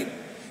 right?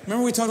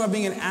 Remember we talked about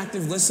being an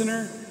active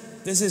listener?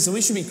 So we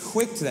should be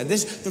quick to that. The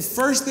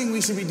first thing we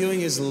should be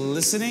doing is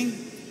listening,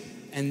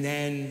 and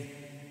then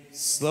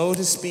slow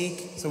to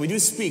speak. So we do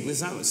speak.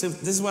 This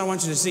is what I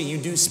want you to see. You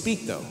do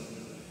speak, though.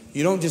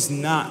 You don't just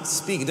not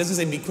speak. It doesn't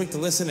say be quick to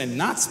listen and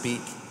not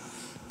speak.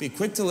 Be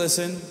quick to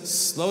listen,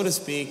 slow to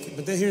speak.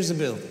 But here's the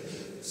bill.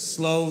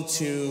 Slow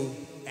to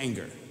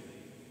anger.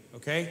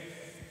 Okay?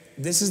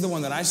 This is the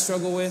one that I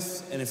struggle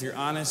with, and if you're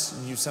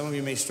honest, some of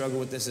you may struggle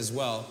with this as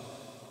well.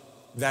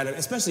 That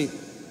especially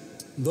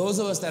those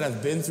of us that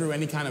have been through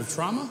any kind of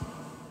trauma,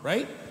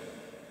 right?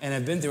 And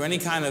have been through any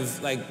kind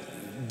of like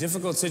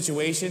difficult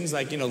situations,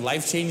 like,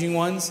 life-changing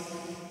ones,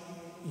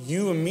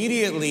 you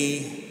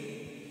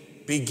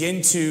immediately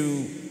begin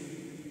to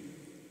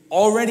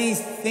already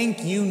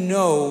think you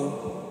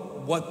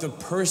know what the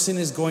person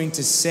is going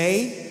to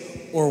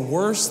say, or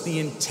worse, the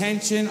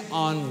intention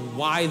on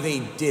why they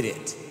did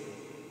it.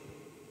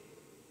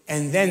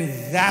 And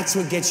then that's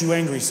what gets you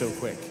angry so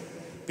quick.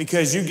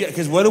 Because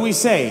what do we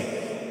say?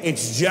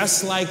 It's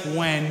just like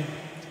when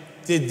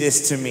did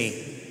this to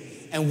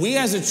me. And we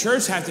as a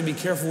church have to be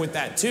careful with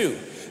that too.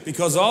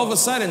 Because all of a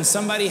sudden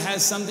somebody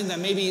has something that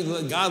maybe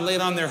God laid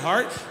on their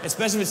heart,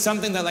 especially if it's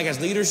something that like as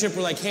leadership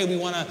we're like, hey, we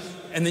want to,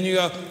 and then you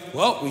go,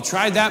 well, we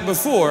tried that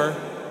before,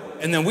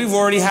 and then we've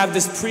already have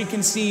this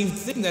preconceived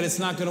thing that it's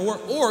not going to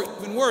work. Or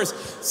even worse,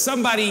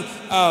 somebody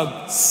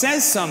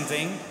says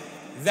something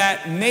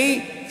that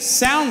may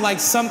sound like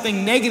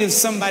something negative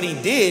somebody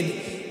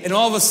did, and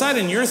all of a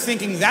sudden, you're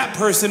thinking that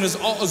person is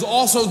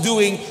also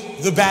doing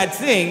the bad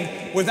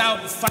thing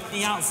without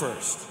finding out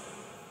first.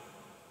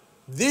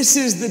 This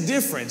is the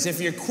difference.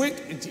 If you're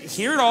quick,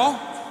 hear it all,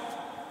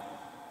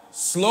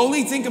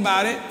 slowly think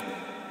about it,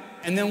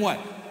 and then what?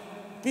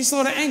 Be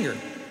slow to anger.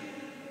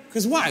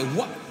 Because why?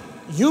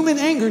 Human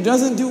anger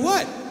doesn't do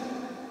what?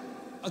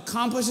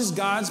 Accomplishes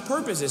God's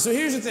purposes. So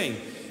here's the thing.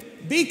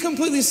 Be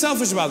completely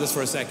selfish about this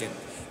for a second.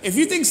 If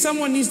you think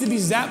someone needs to be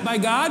zapped by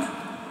God,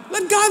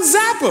 let God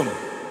zap them.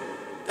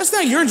 That's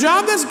not your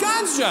job, that's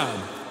God's job.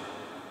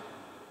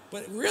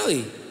 But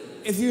really,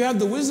 if you have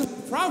the wisdom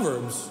of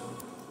Proverbs,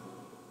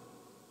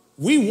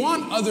 we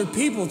want other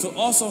people to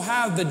also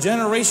have the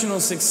generational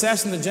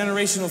success and the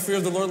generational fear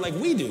of the Lord like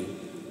we do.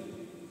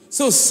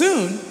 So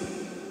soon,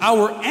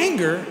 our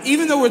anger,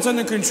 even though it's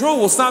under control,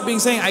 will stop being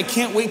saying, I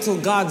can't wait till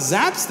God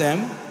zaps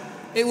them.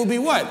 It will be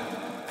what?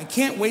 I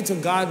can't wait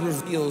till God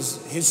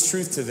reveals his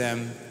truth to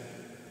them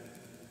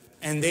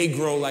and they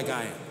grow like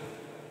I am.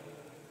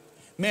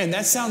 Man,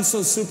 that sounds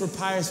so super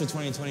pious for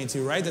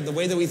 2022, right? That the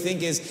way that we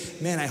think is,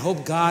 man, I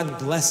hope God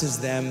blesses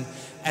them.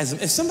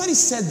 If somebody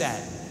said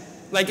that,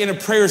 like in a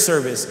prayer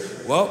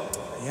service, well,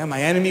 yeah,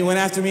 my enemy went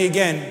after me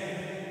again.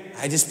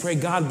 I just pray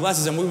God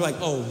blesses them. We were like,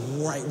 oh,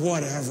 right,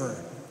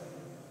 whatever.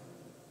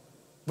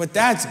 But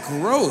that's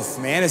growth,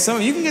 man. If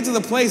you can get to the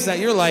place that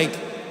you're like,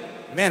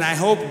 man, I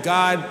hope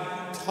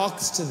God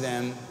talks to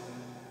them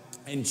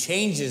and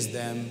changes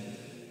them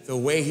the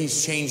way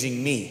he's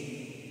changing me.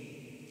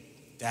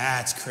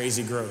 That's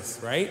crazy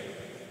growth, right?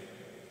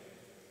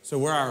 So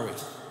where are we?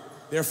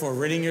 Therefore,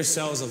 ridding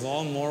yourselves of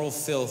all moral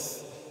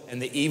filth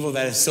and the evil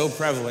that is so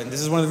prevalent.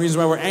 This is one of the reasons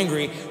why we're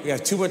angry. We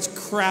have too much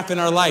crap in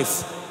our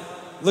life.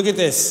 Look at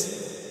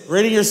this.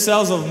 Ridding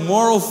yourselves of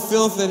moral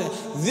filth. And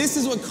this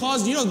is what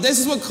caused you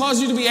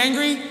to be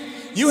angry.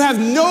 You have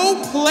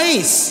no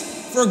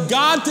place for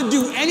God to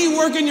do any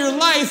work in your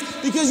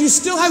life because you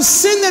still have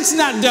sin that's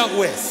not dealt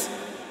with.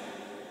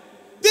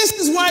 This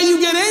is why you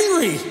get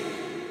angry.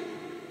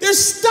 There's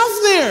stuff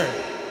there.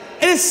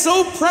 And it's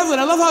so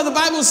prevalent. I love how the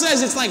Bible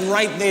says it's like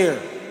right there.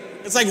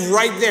 It's like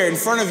right there in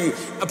front of you,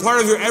 a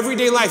part of your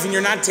everyday life, and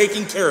you're not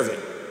taking care of it.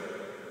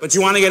 But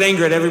you want to get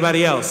angry at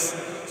everybody else.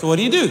 So what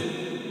do?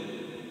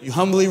 You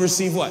humbly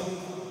receive what?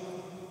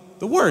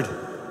 The word.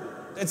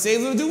 That's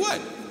able to do what?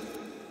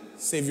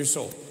 Save your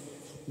soul.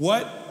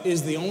 What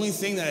is the only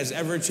thing that has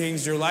ever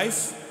changed your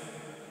life?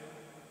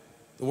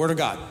 The word of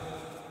God.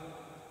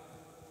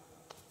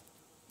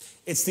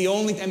 It's the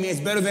only,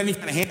 it's better than any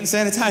kind of hand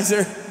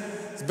sanitizer.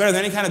 It's better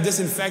than any kind of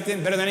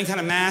disinfectant, better than any kind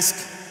of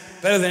mask,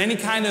 better than any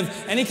kind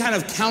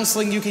of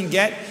counseling you can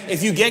get.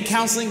 If you get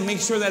counseling, make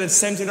sure that it's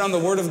centered on the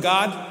word of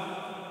God.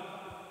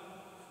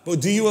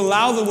 But do you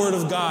allow the word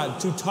of God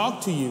to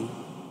talk to you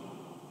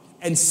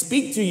and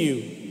speak to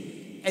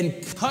you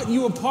and cut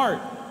you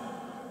apart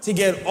to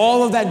get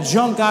all of that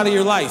junk out of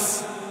your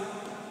life?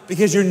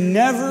 Because you're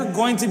never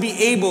going to be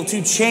able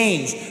to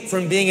change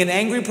from being an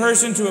angry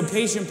person to a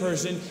patient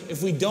person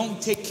if we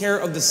don't take care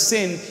of the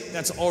sin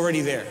that's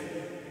already there.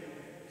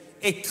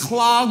 It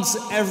clogs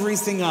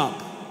everything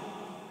up.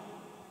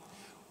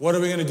 What are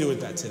we going to do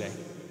with that today?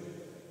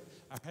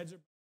 Our heads are